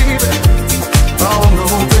love, baby. Oh no,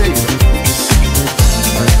 baby.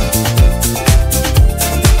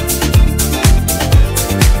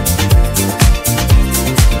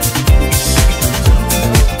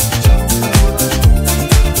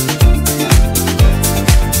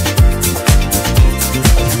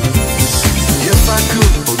 If I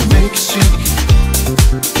could make you see,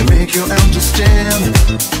 and make you understand,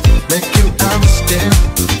 make you understand,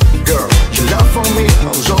 girl, your love for me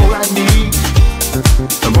is all I need,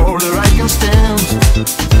 and more than I can stand.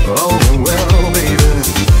 Oh well, baby,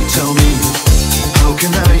 tell me, how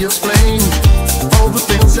can I explain all the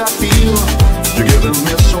things I feel? You're giving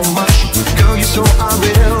me so much, girl, you're so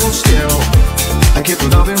unreal. Still, I keep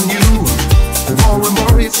loving you more and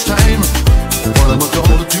more each time. What am I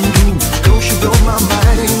gonna do? 'Cause you blow my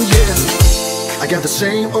mind, yeah. I got the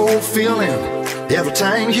same old feeling every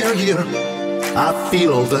time you're here. I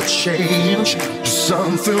feel the change,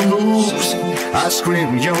 something moves, I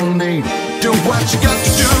scream your name. Do what you got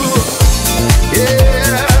to do,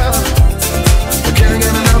 yeah. I can't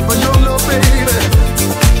get enough of your love, baby.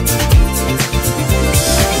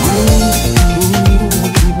 Ooh,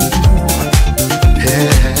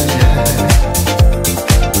 yeah.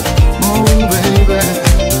 Oh, baby.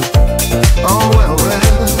 Oh, well, well.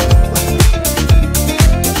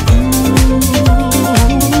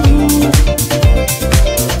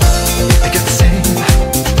 I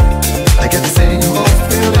got the same old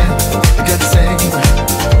feeling. I got the same.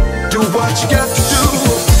 Do what you got to do.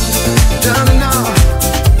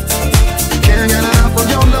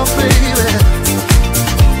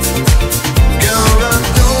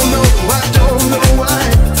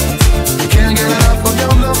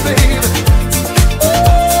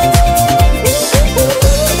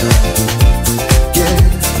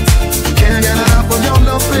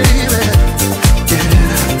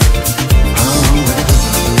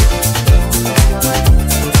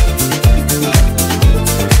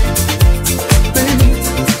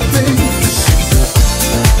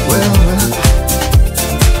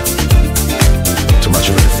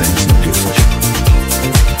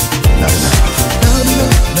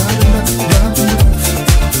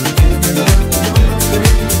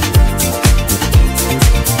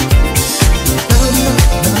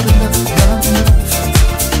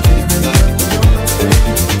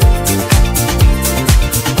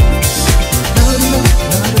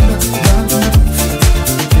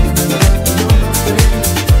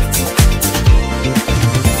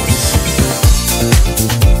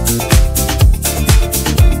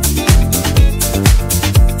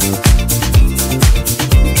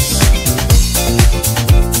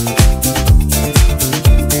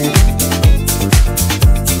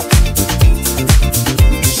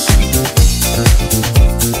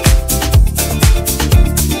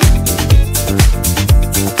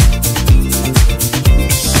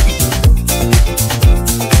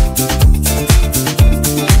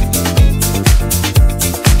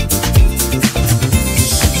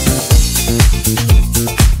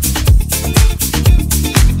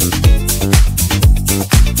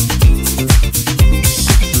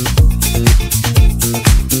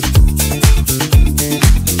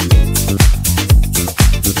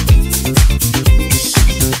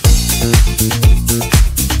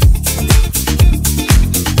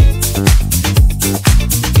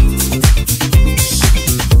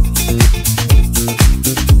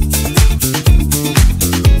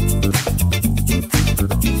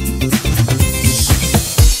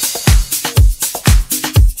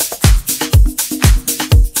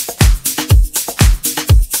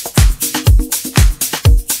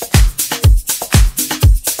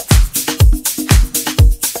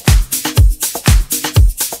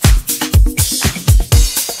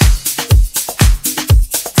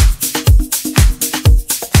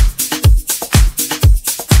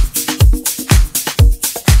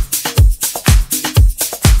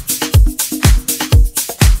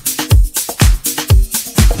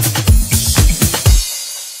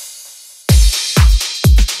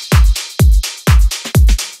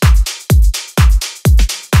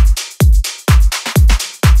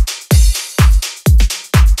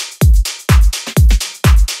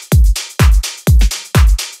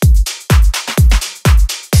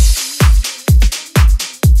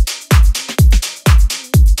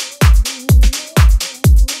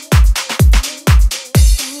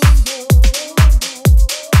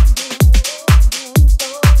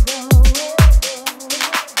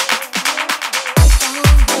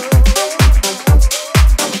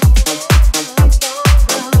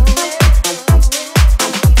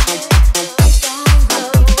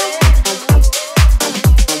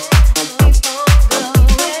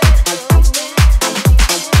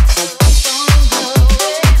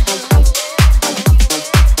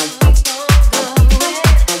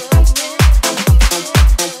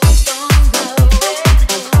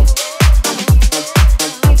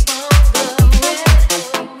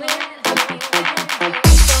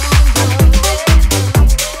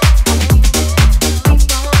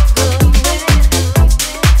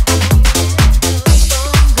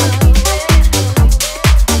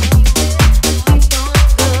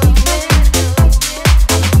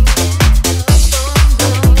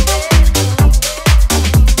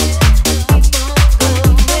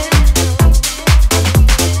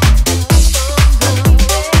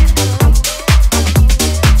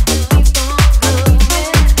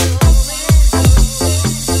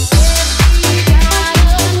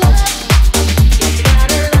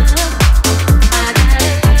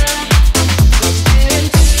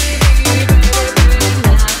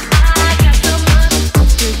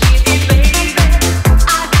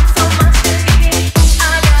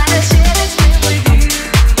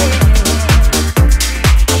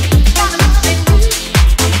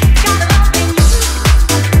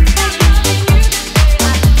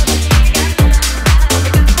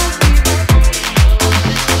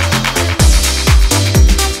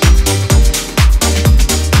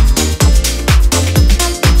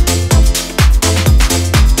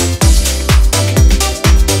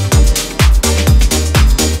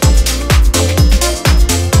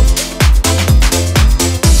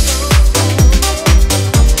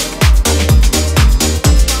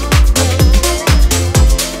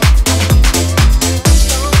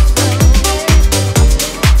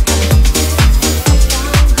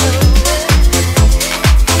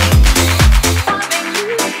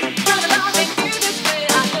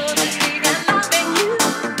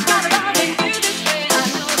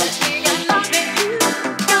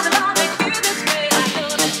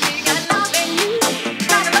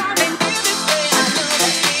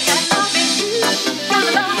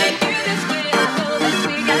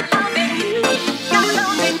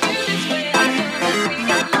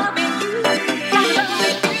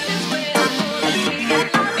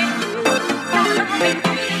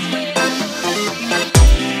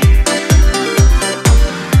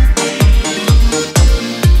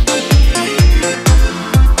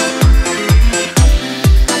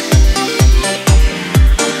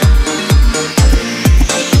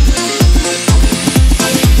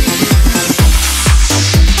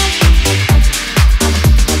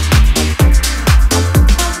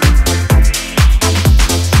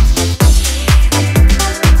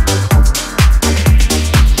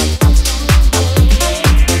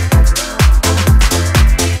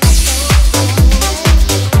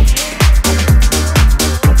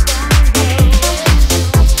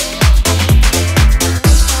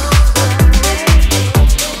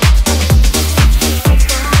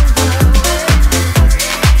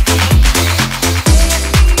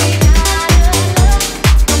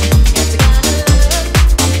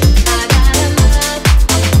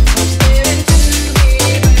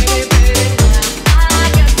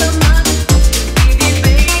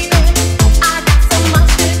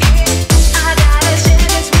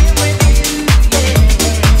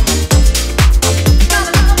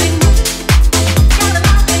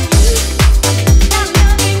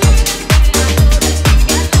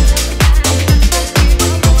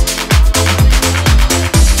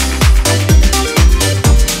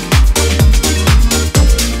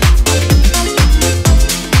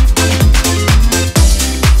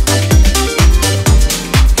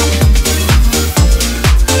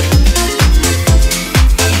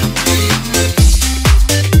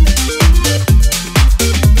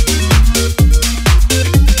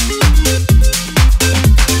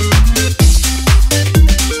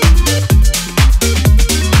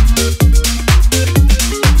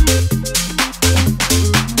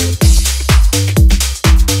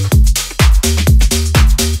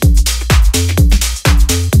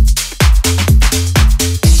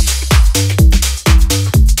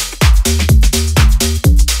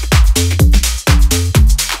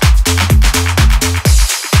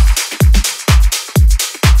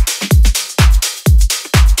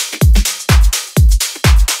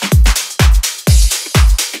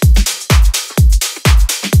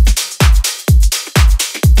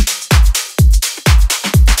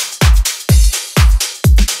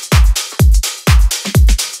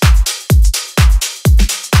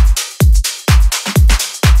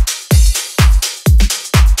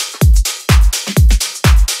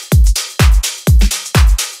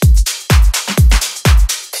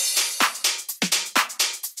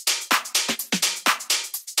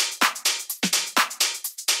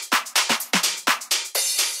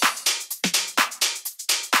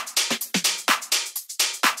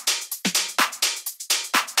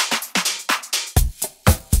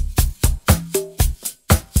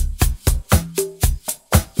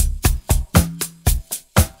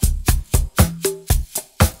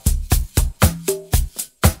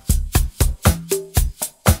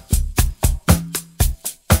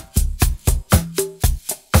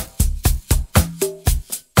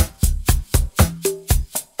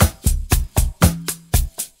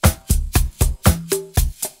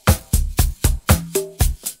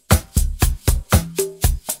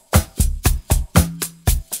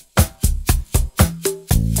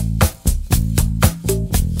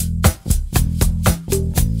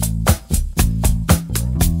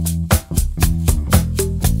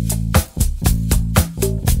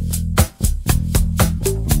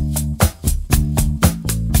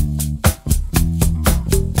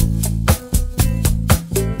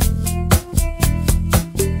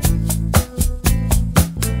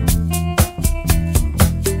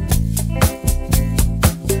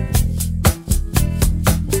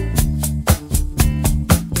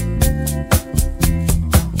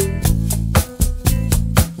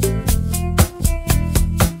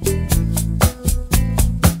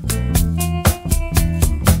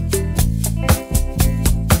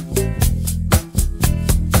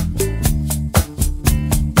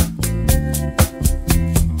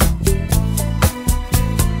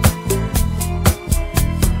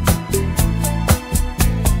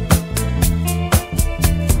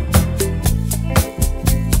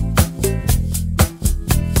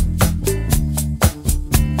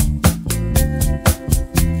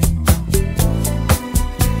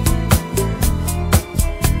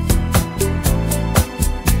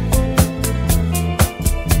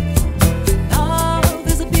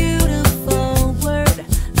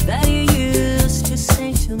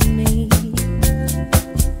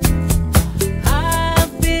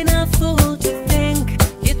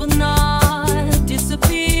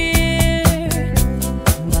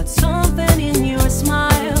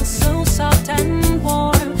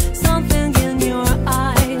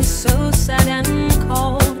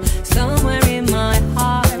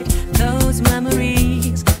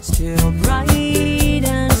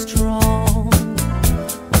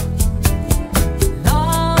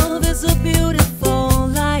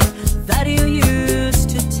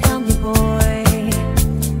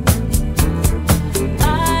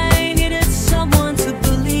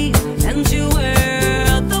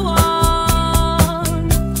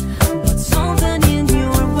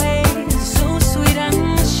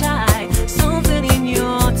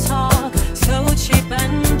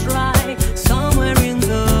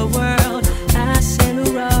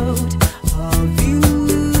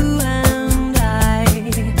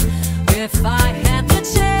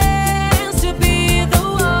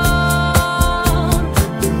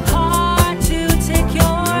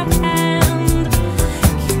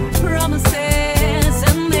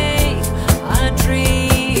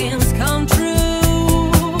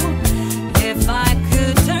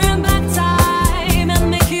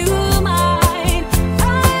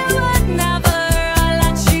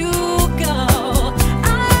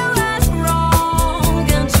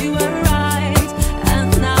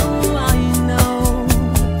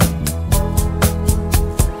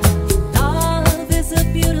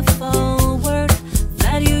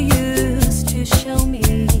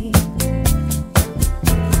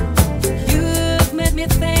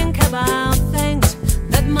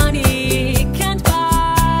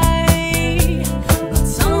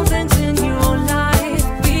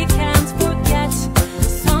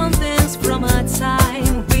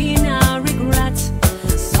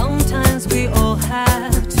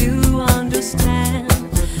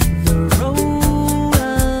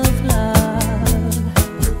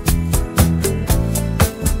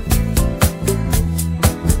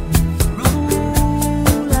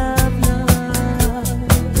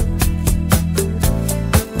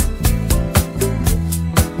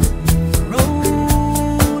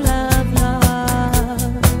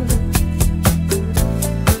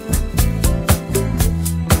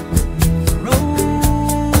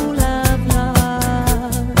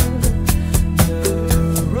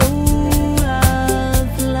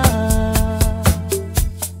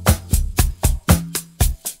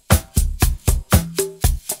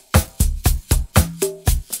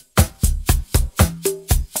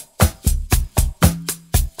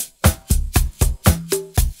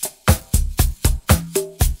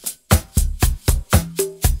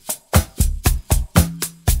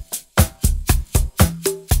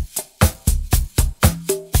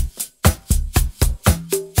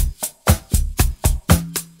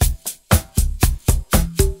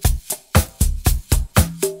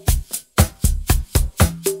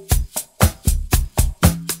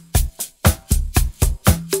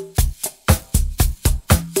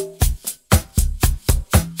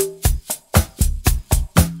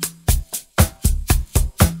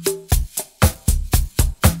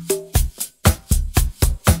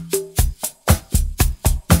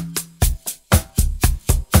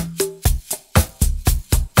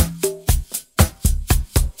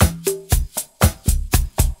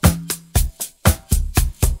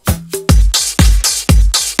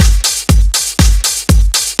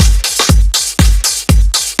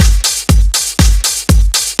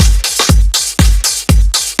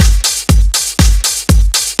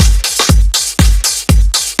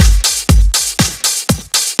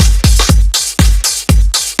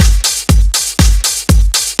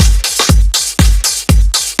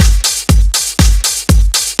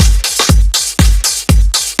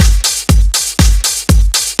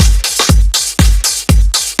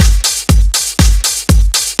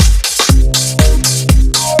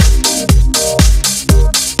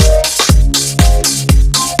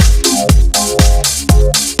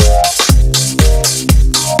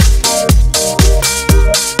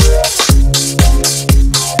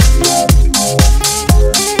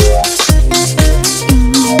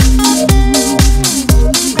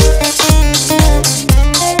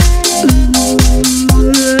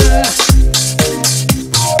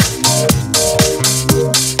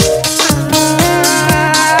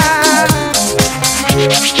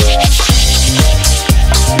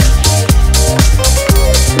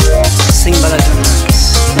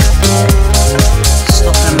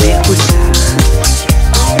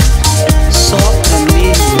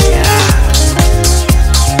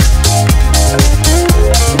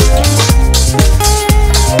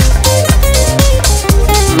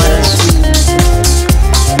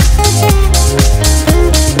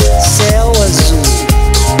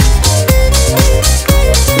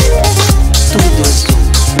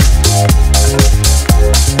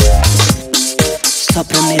 só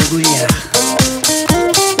pra mergulhar.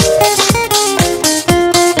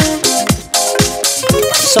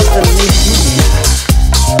 Só pra mergulhar.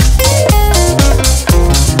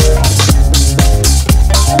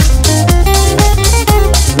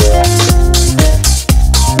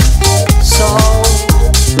 Sol,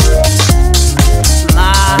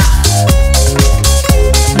 mar,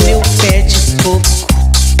 meu pé de coco.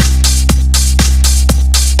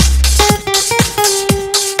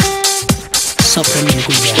 Só pra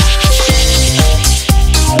mergulhar.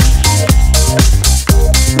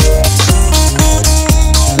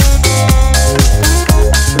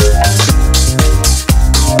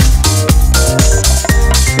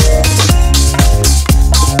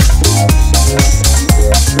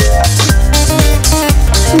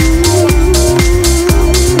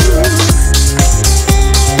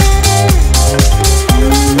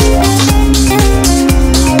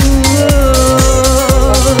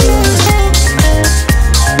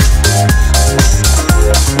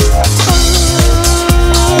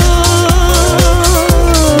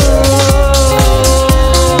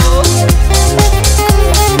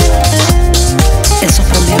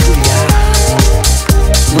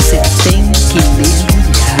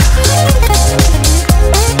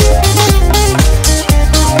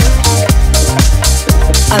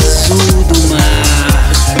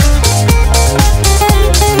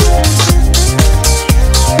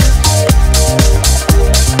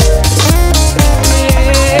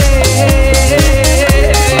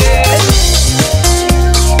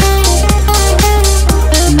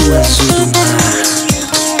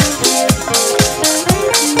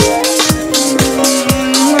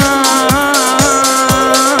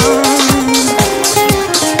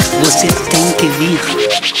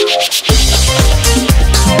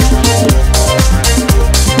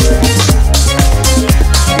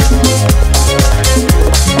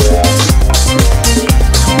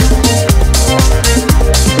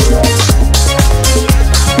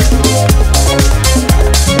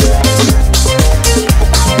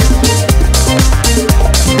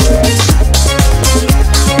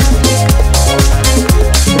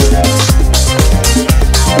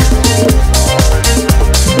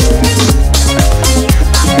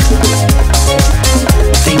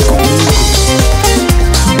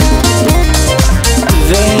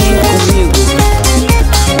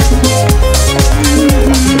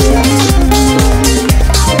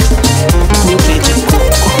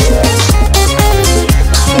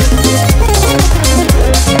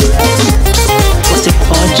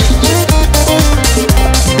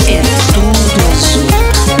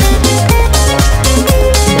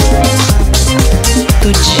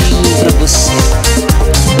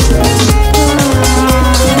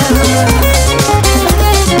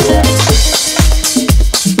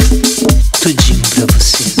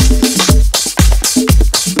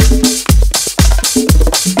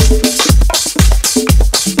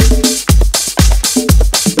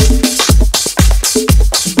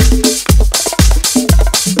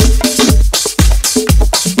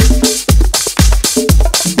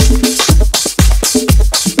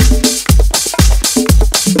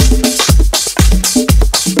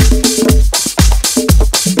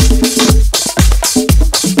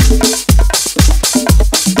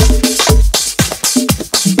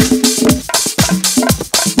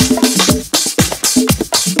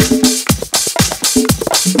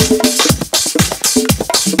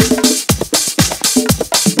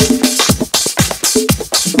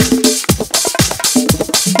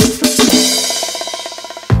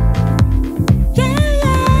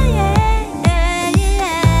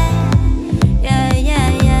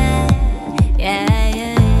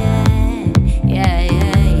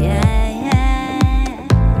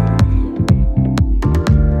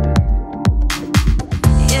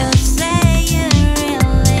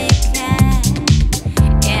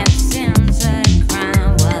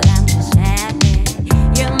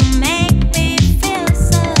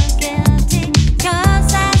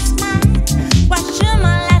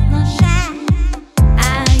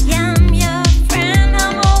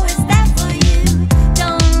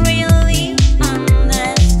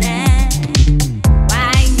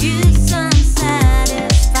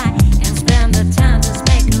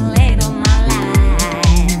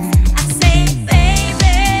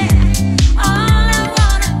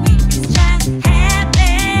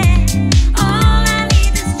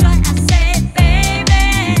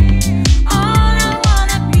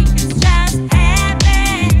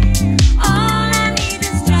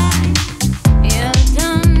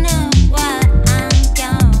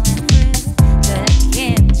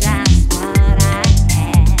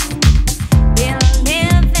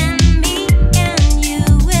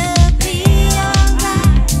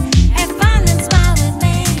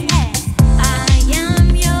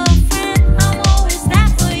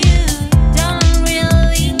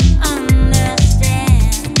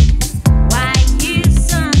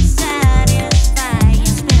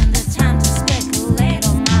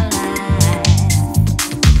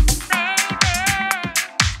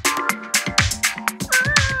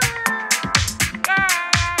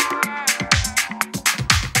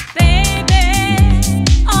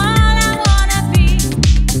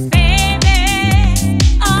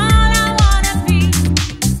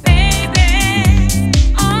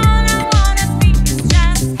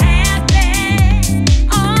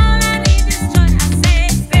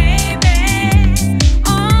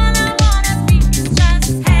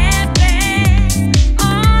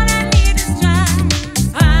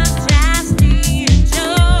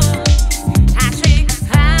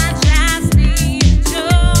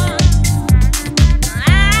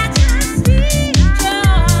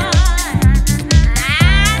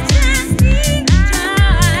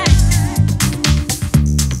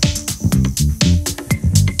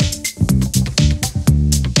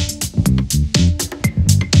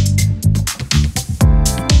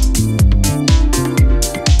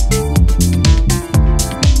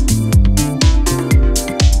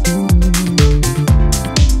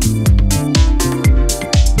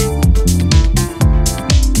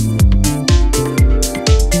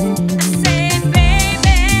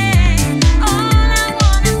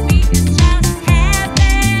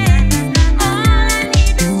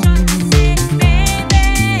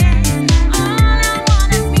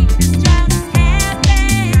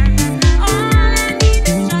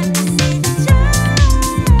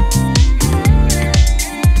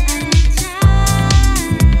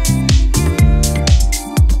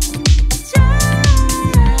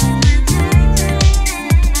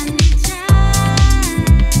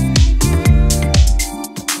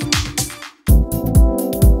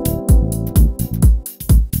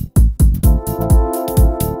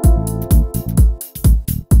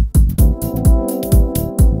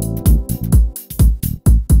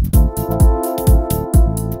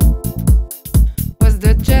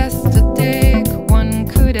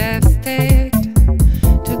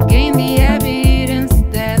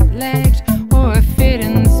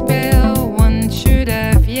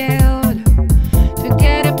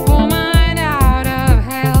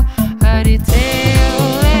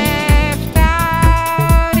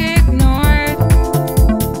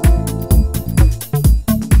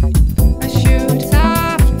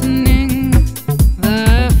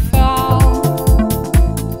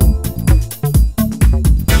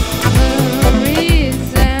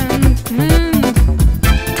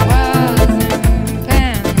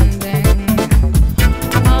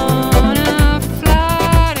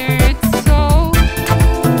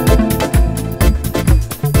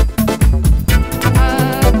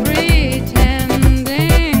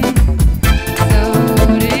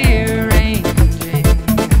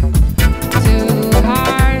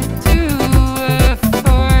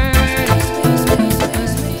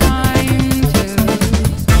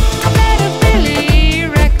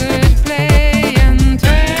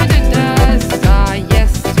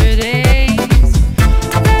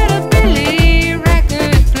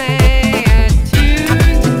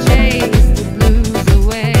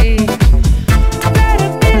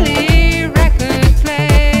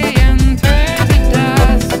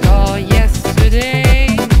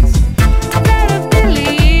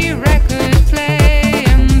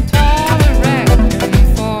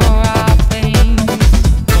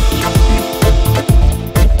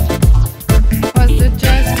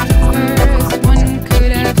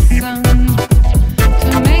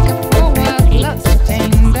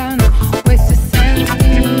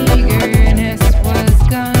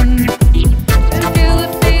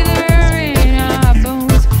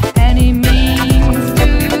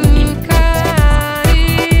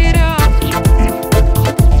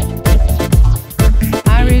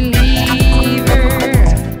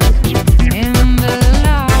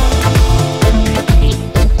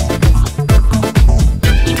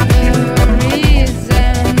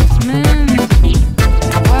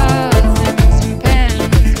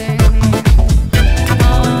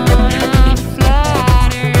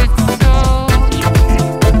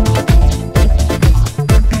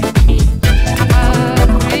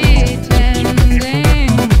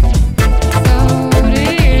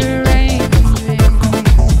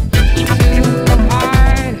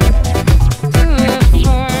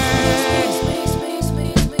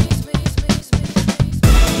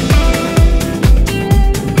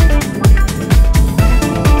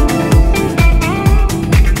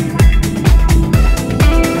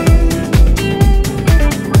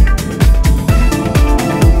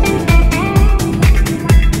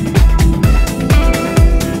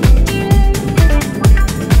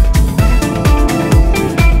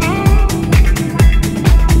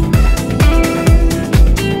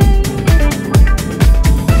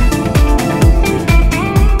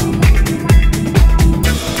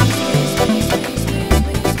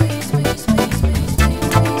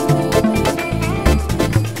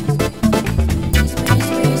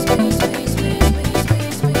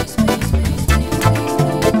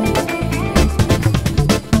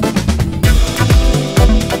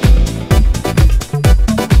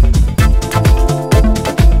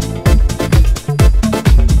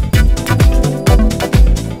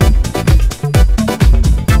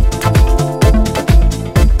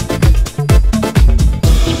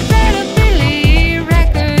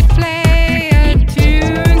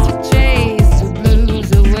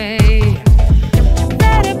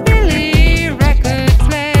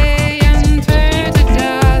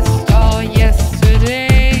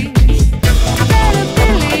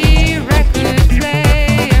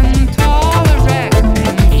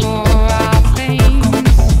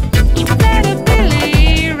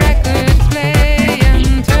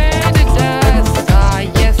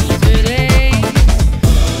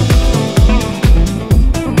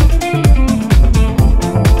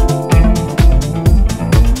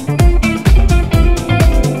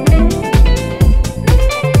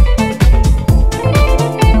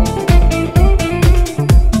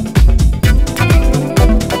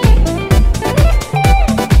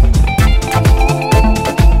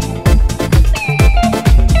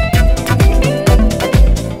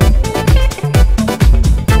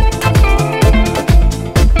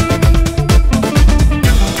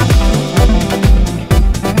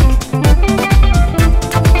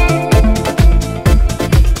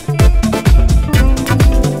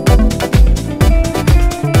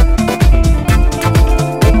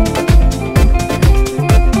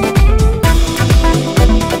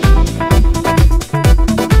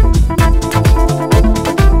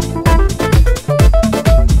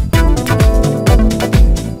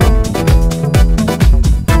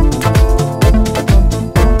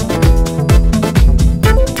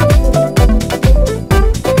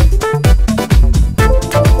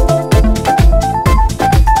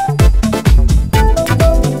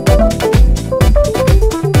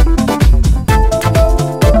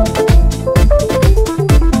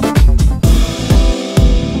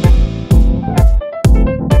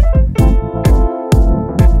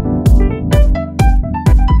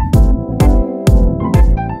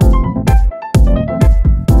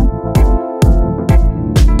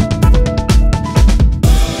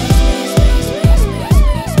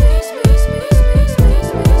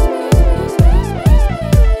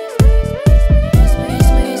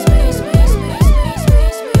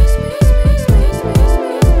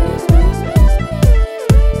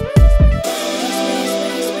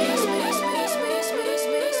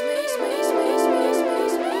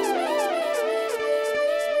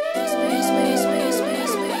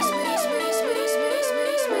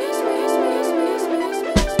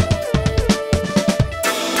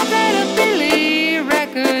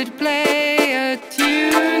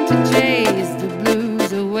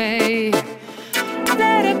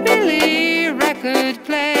 record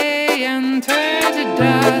play and turn to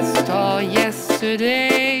dust all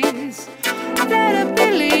yesterdays. Let a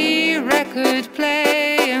Billy record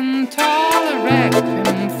play and tolerate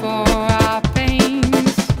him for our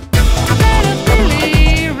pains. Let a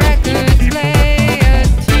Billy record play a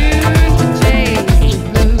tune to chase the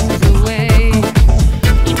blues away.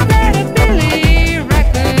 Let a Billy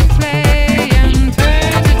record play and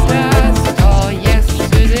turn to dust all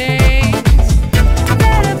yesterdays.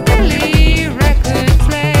 Let a Billy record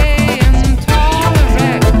play and tolerate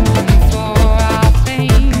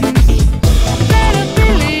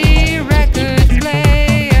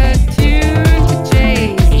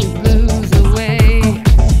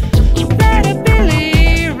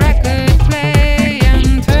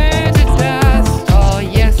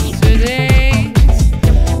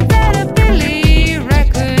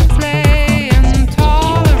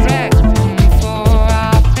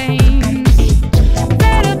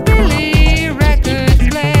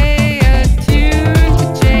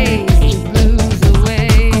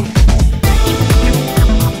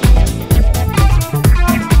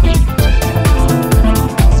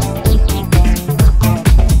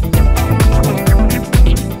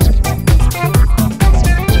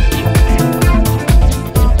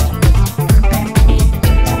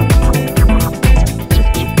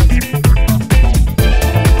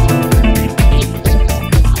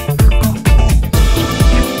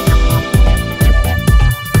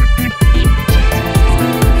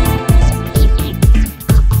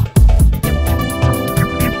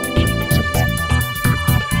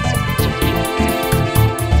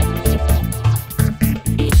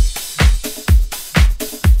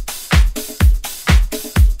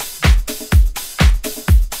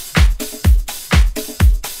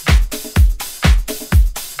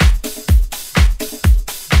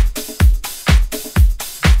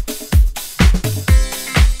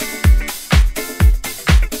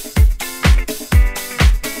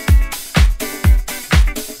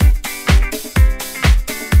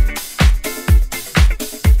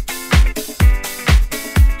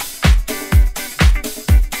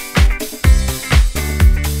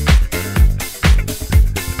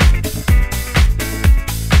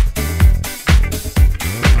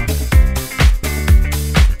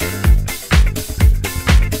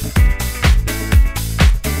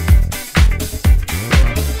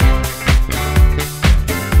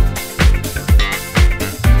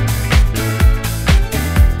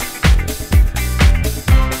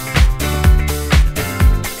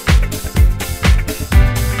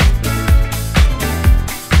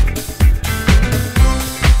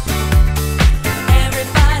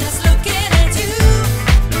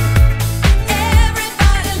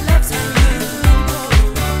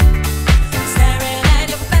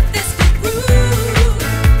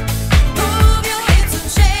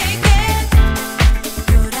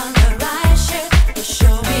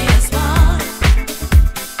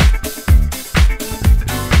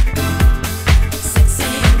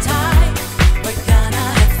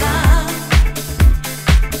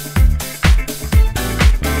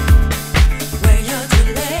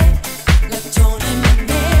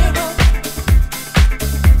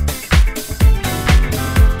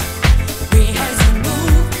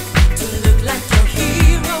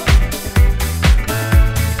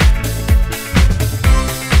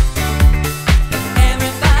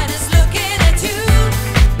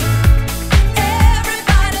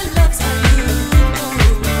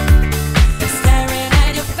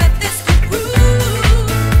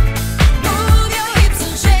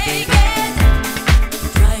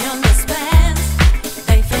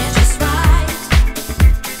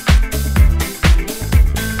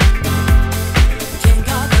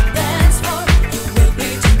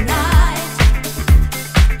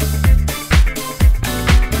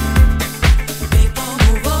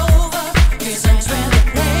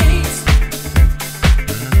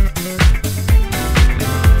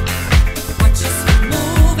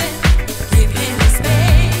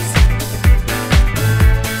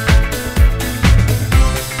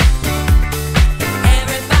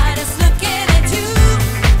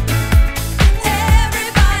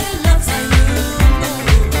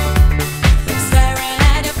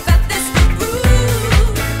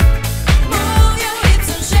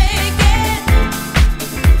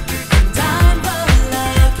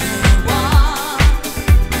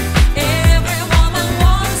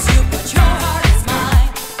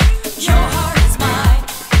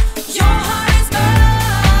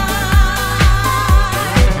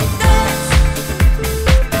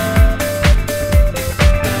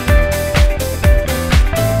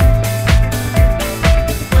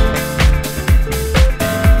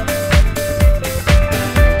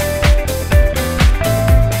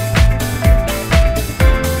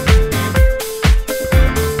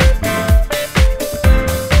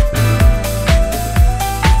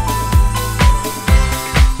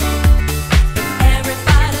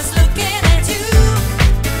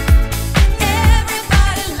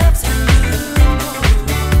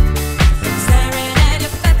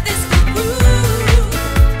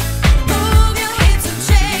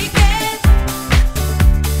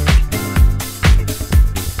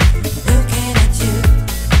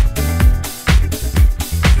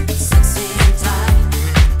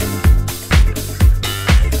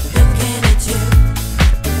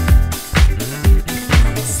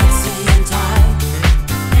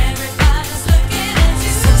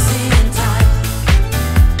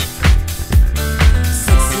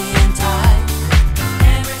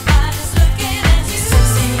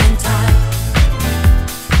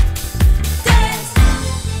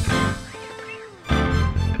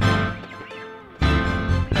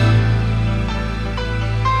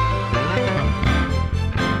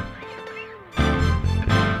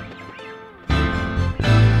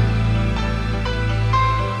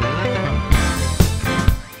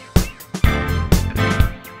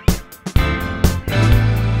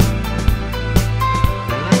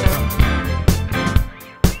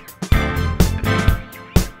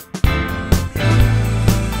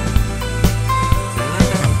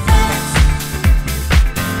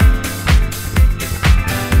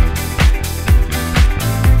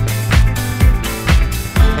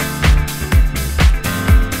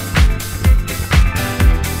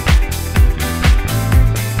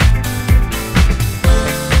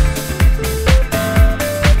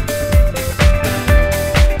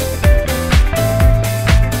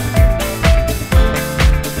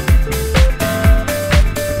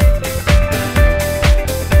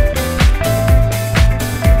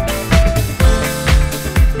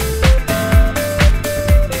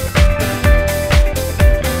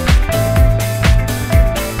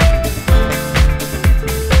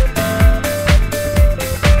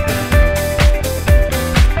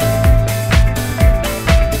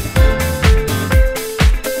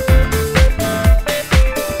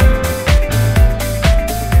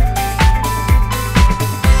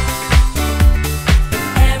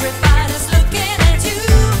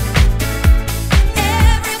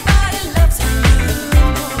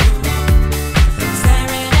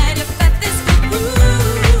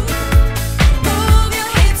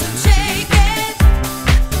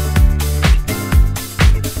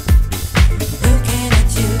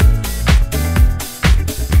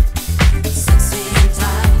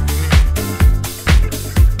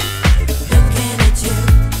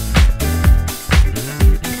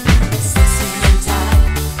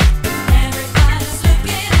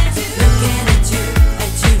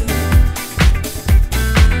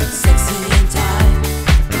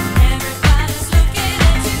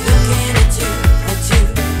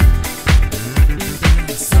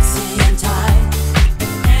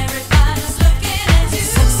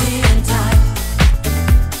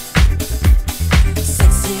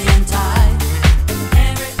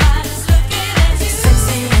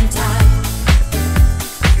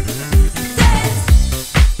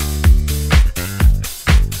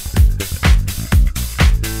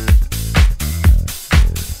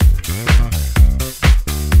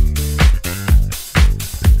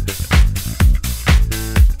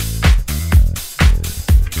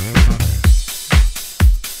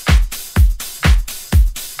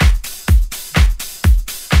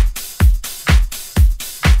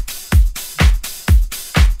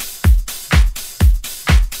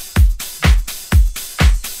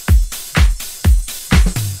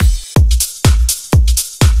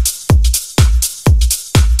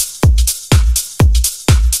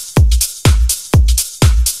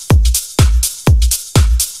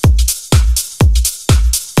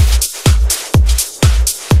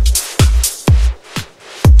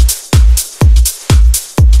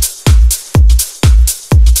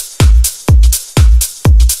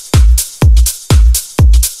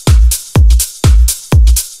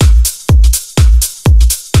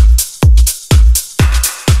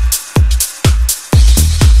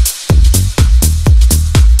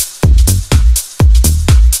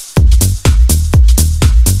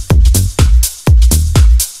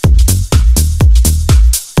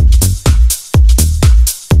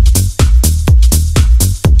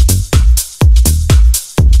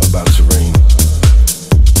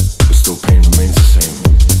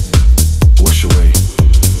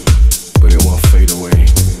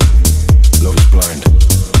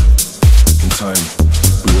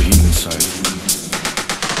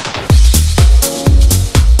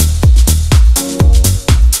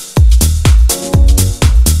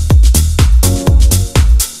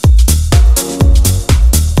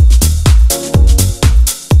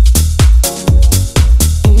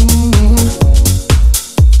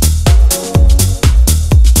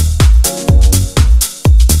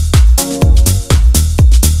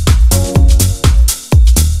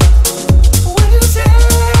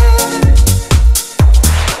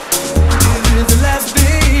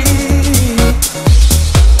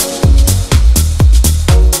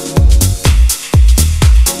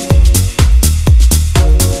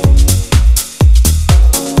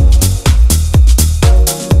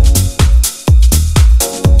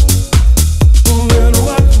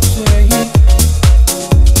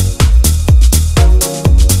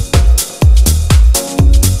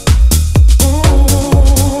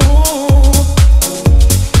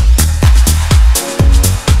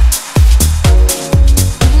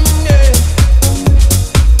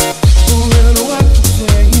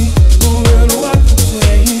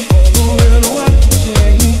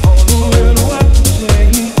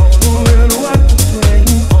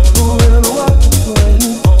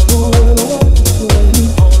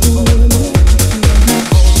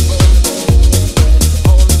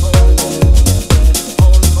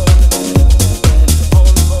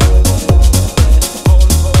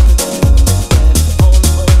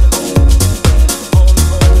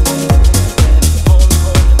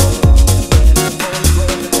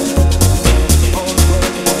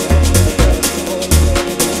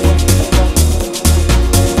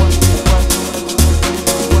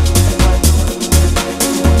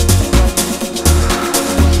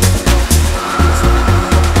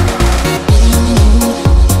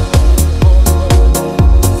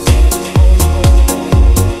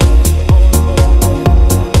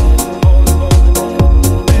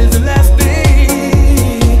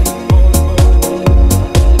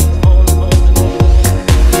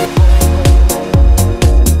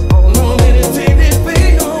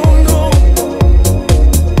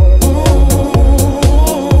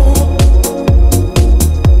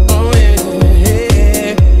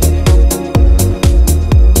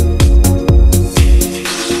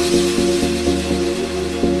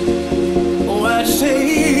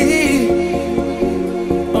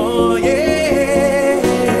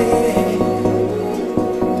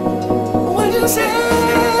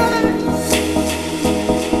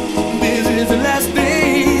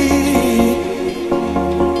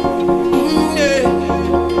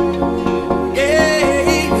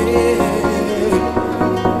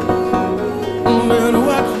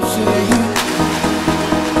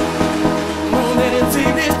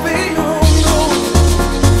see this pain, oh no.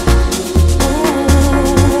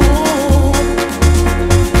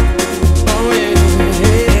 Oh yeah.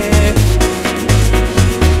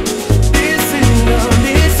 This is love,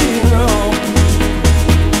 this is love.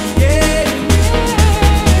 Yeah.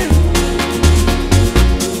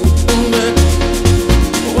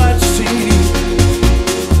 What you see?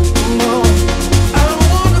 No, I don't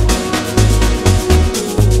wanna.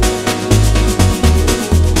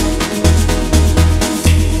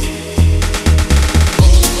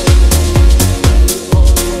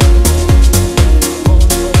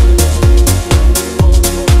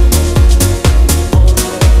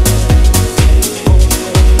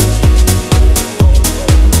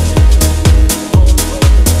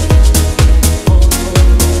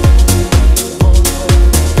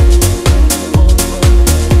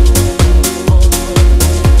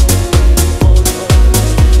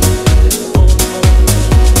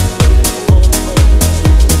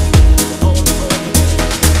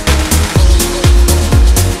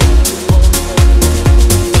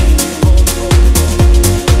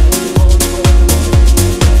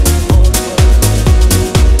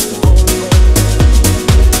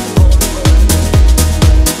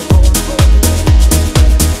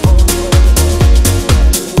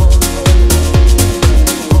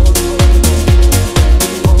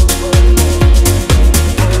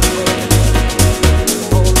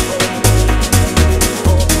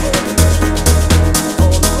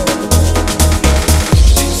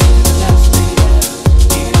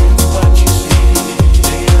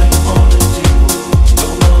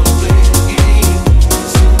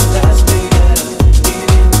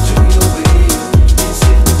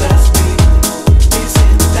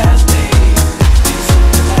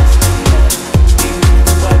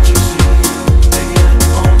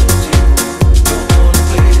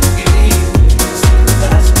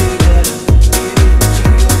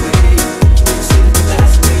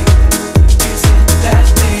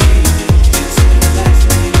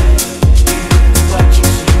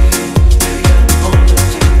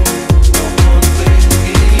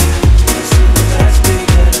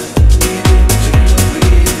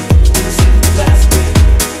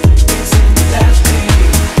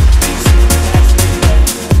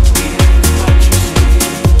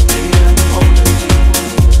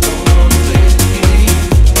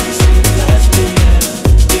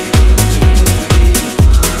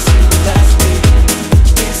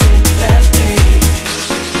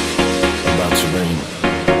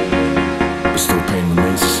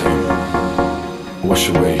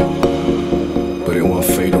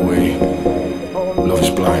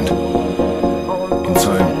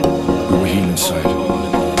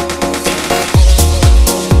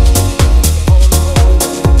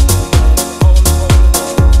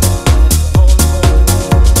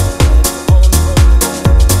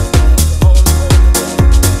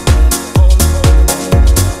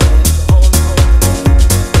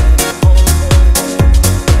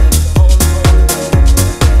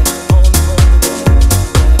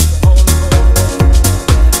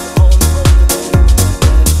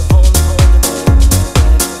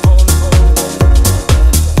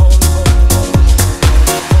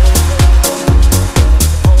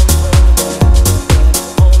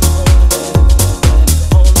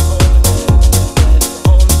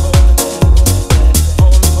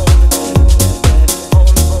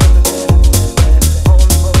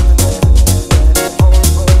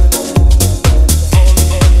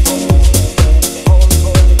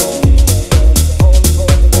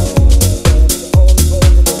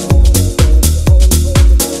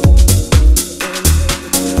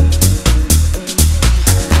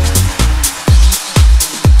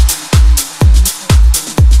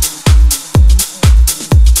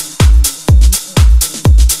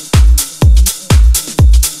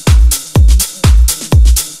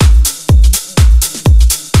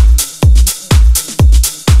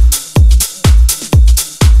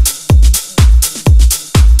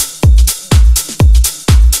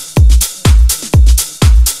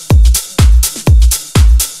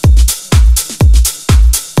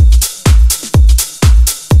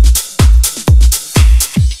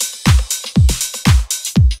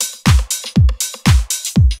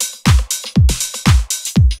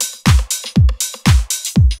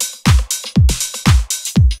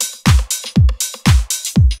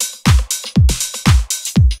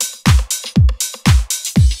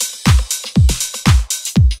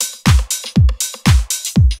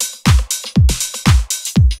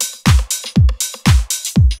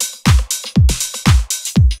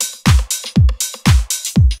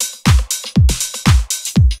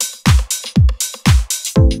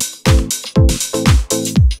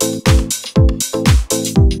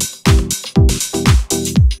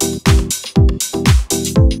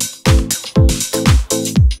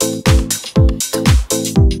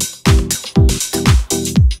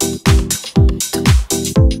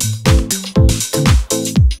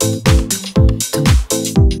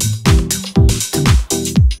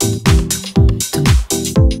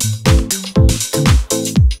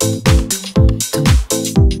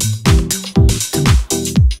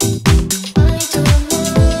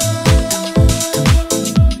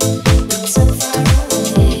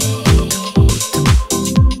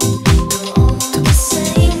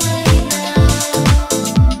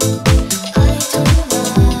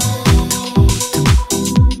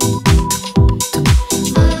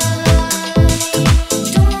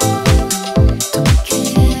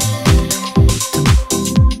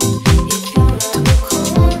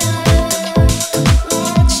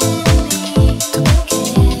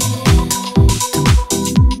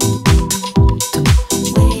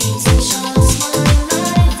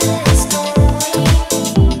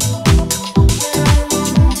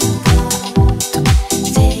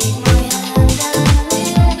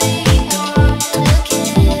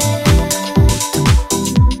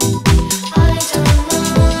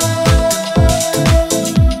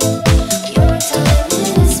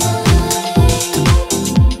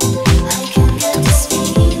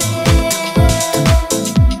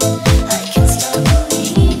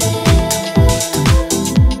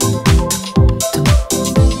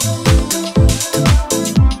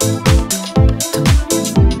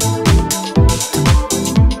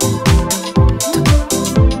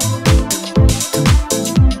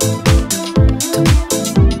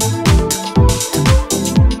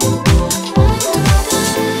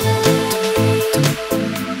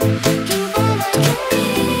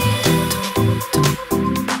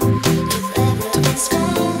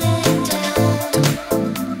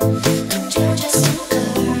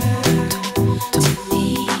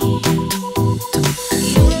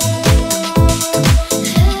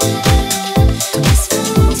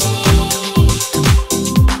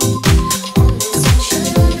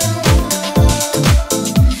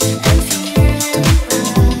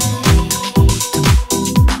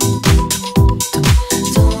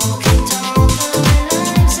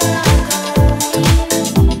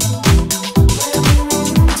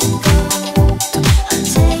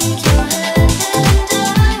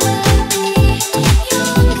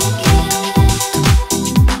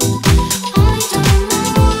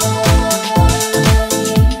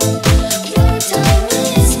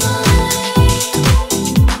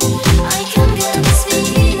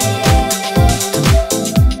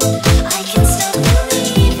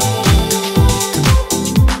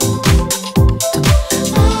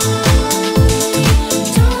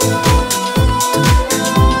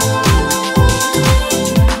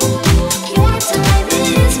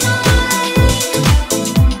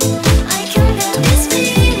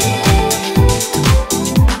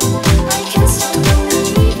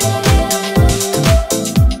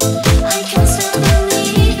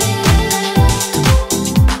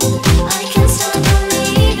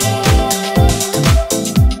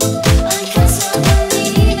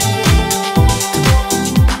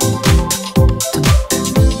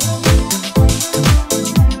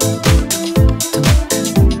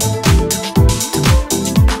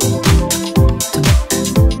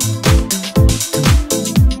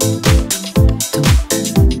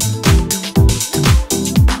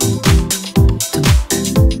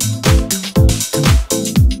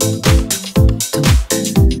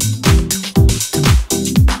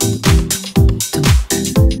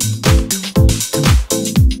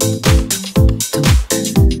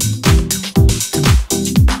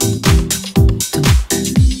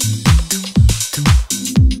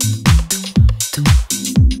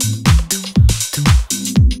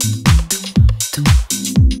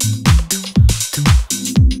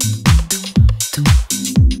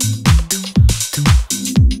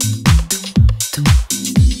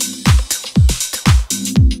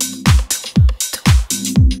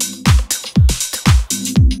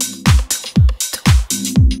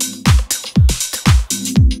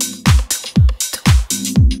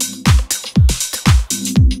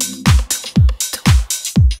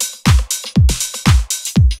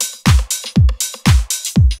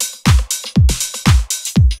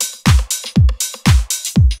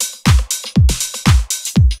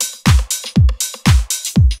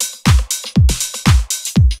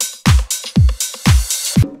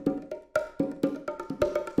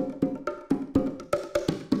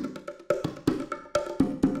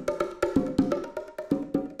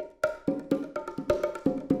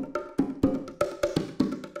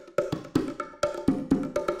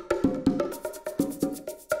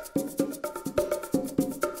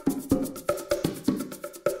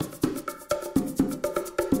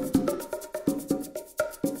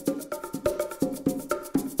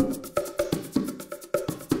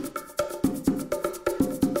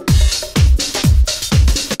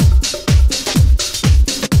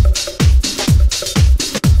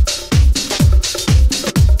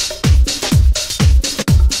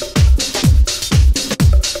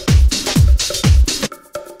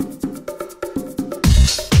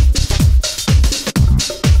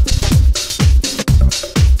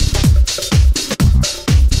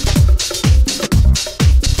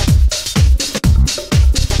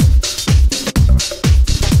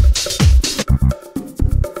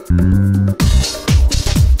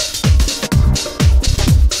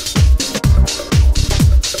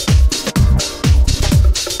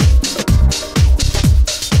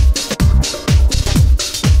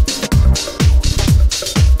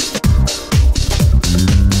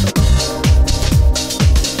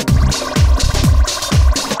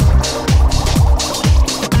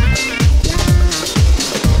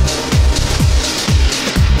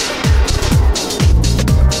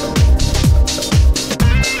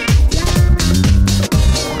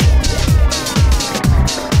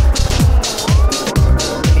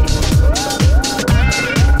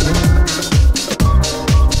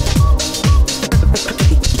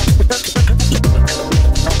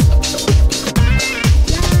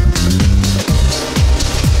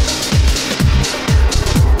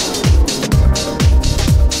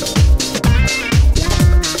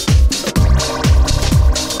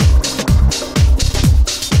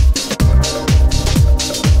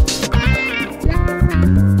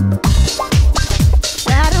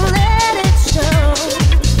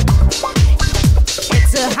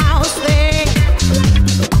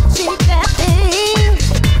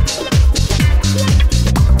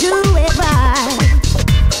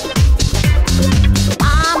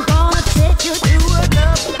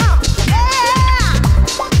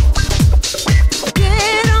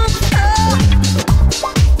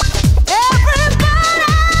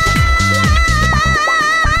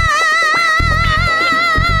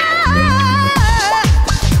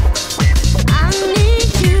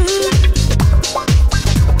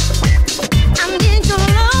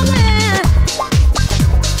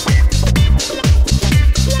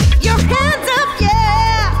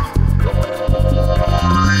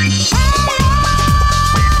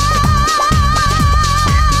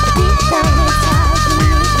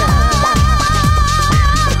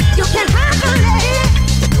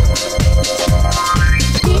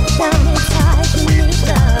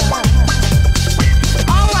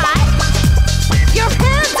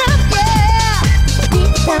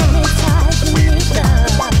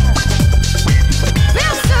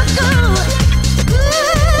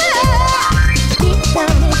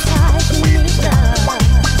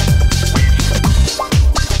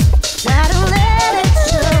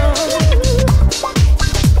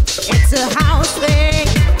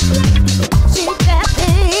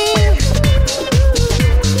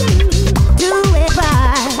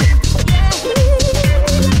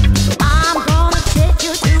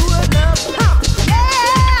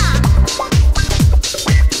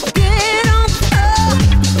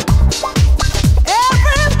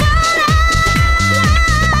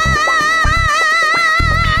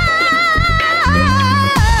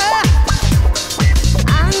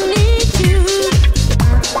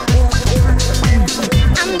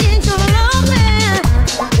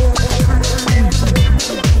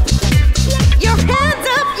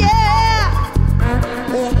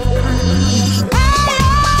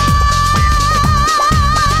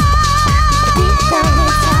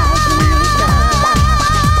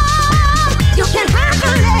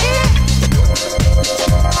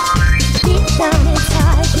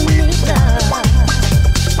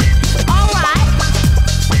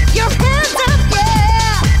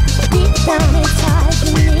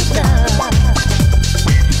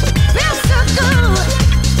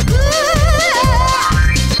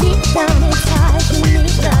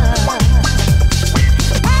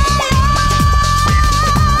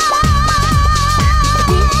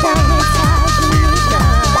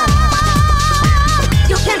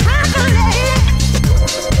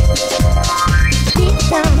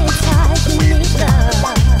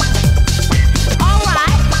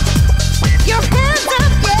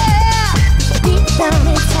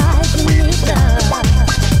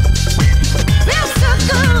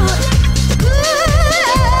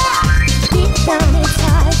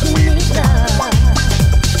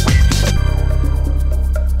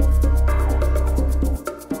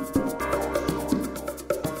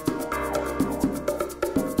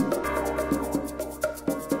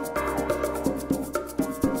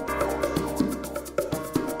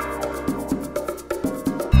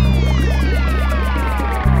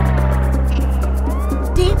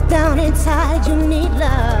 inside you need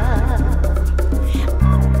love.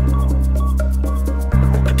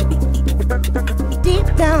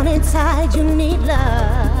 Deep down inside you need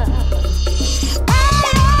love.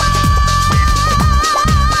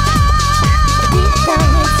 Deep down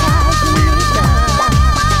inside you need love.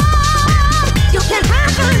 You can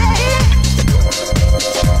handle it.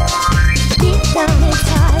 Deep down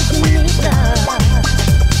inside you need love.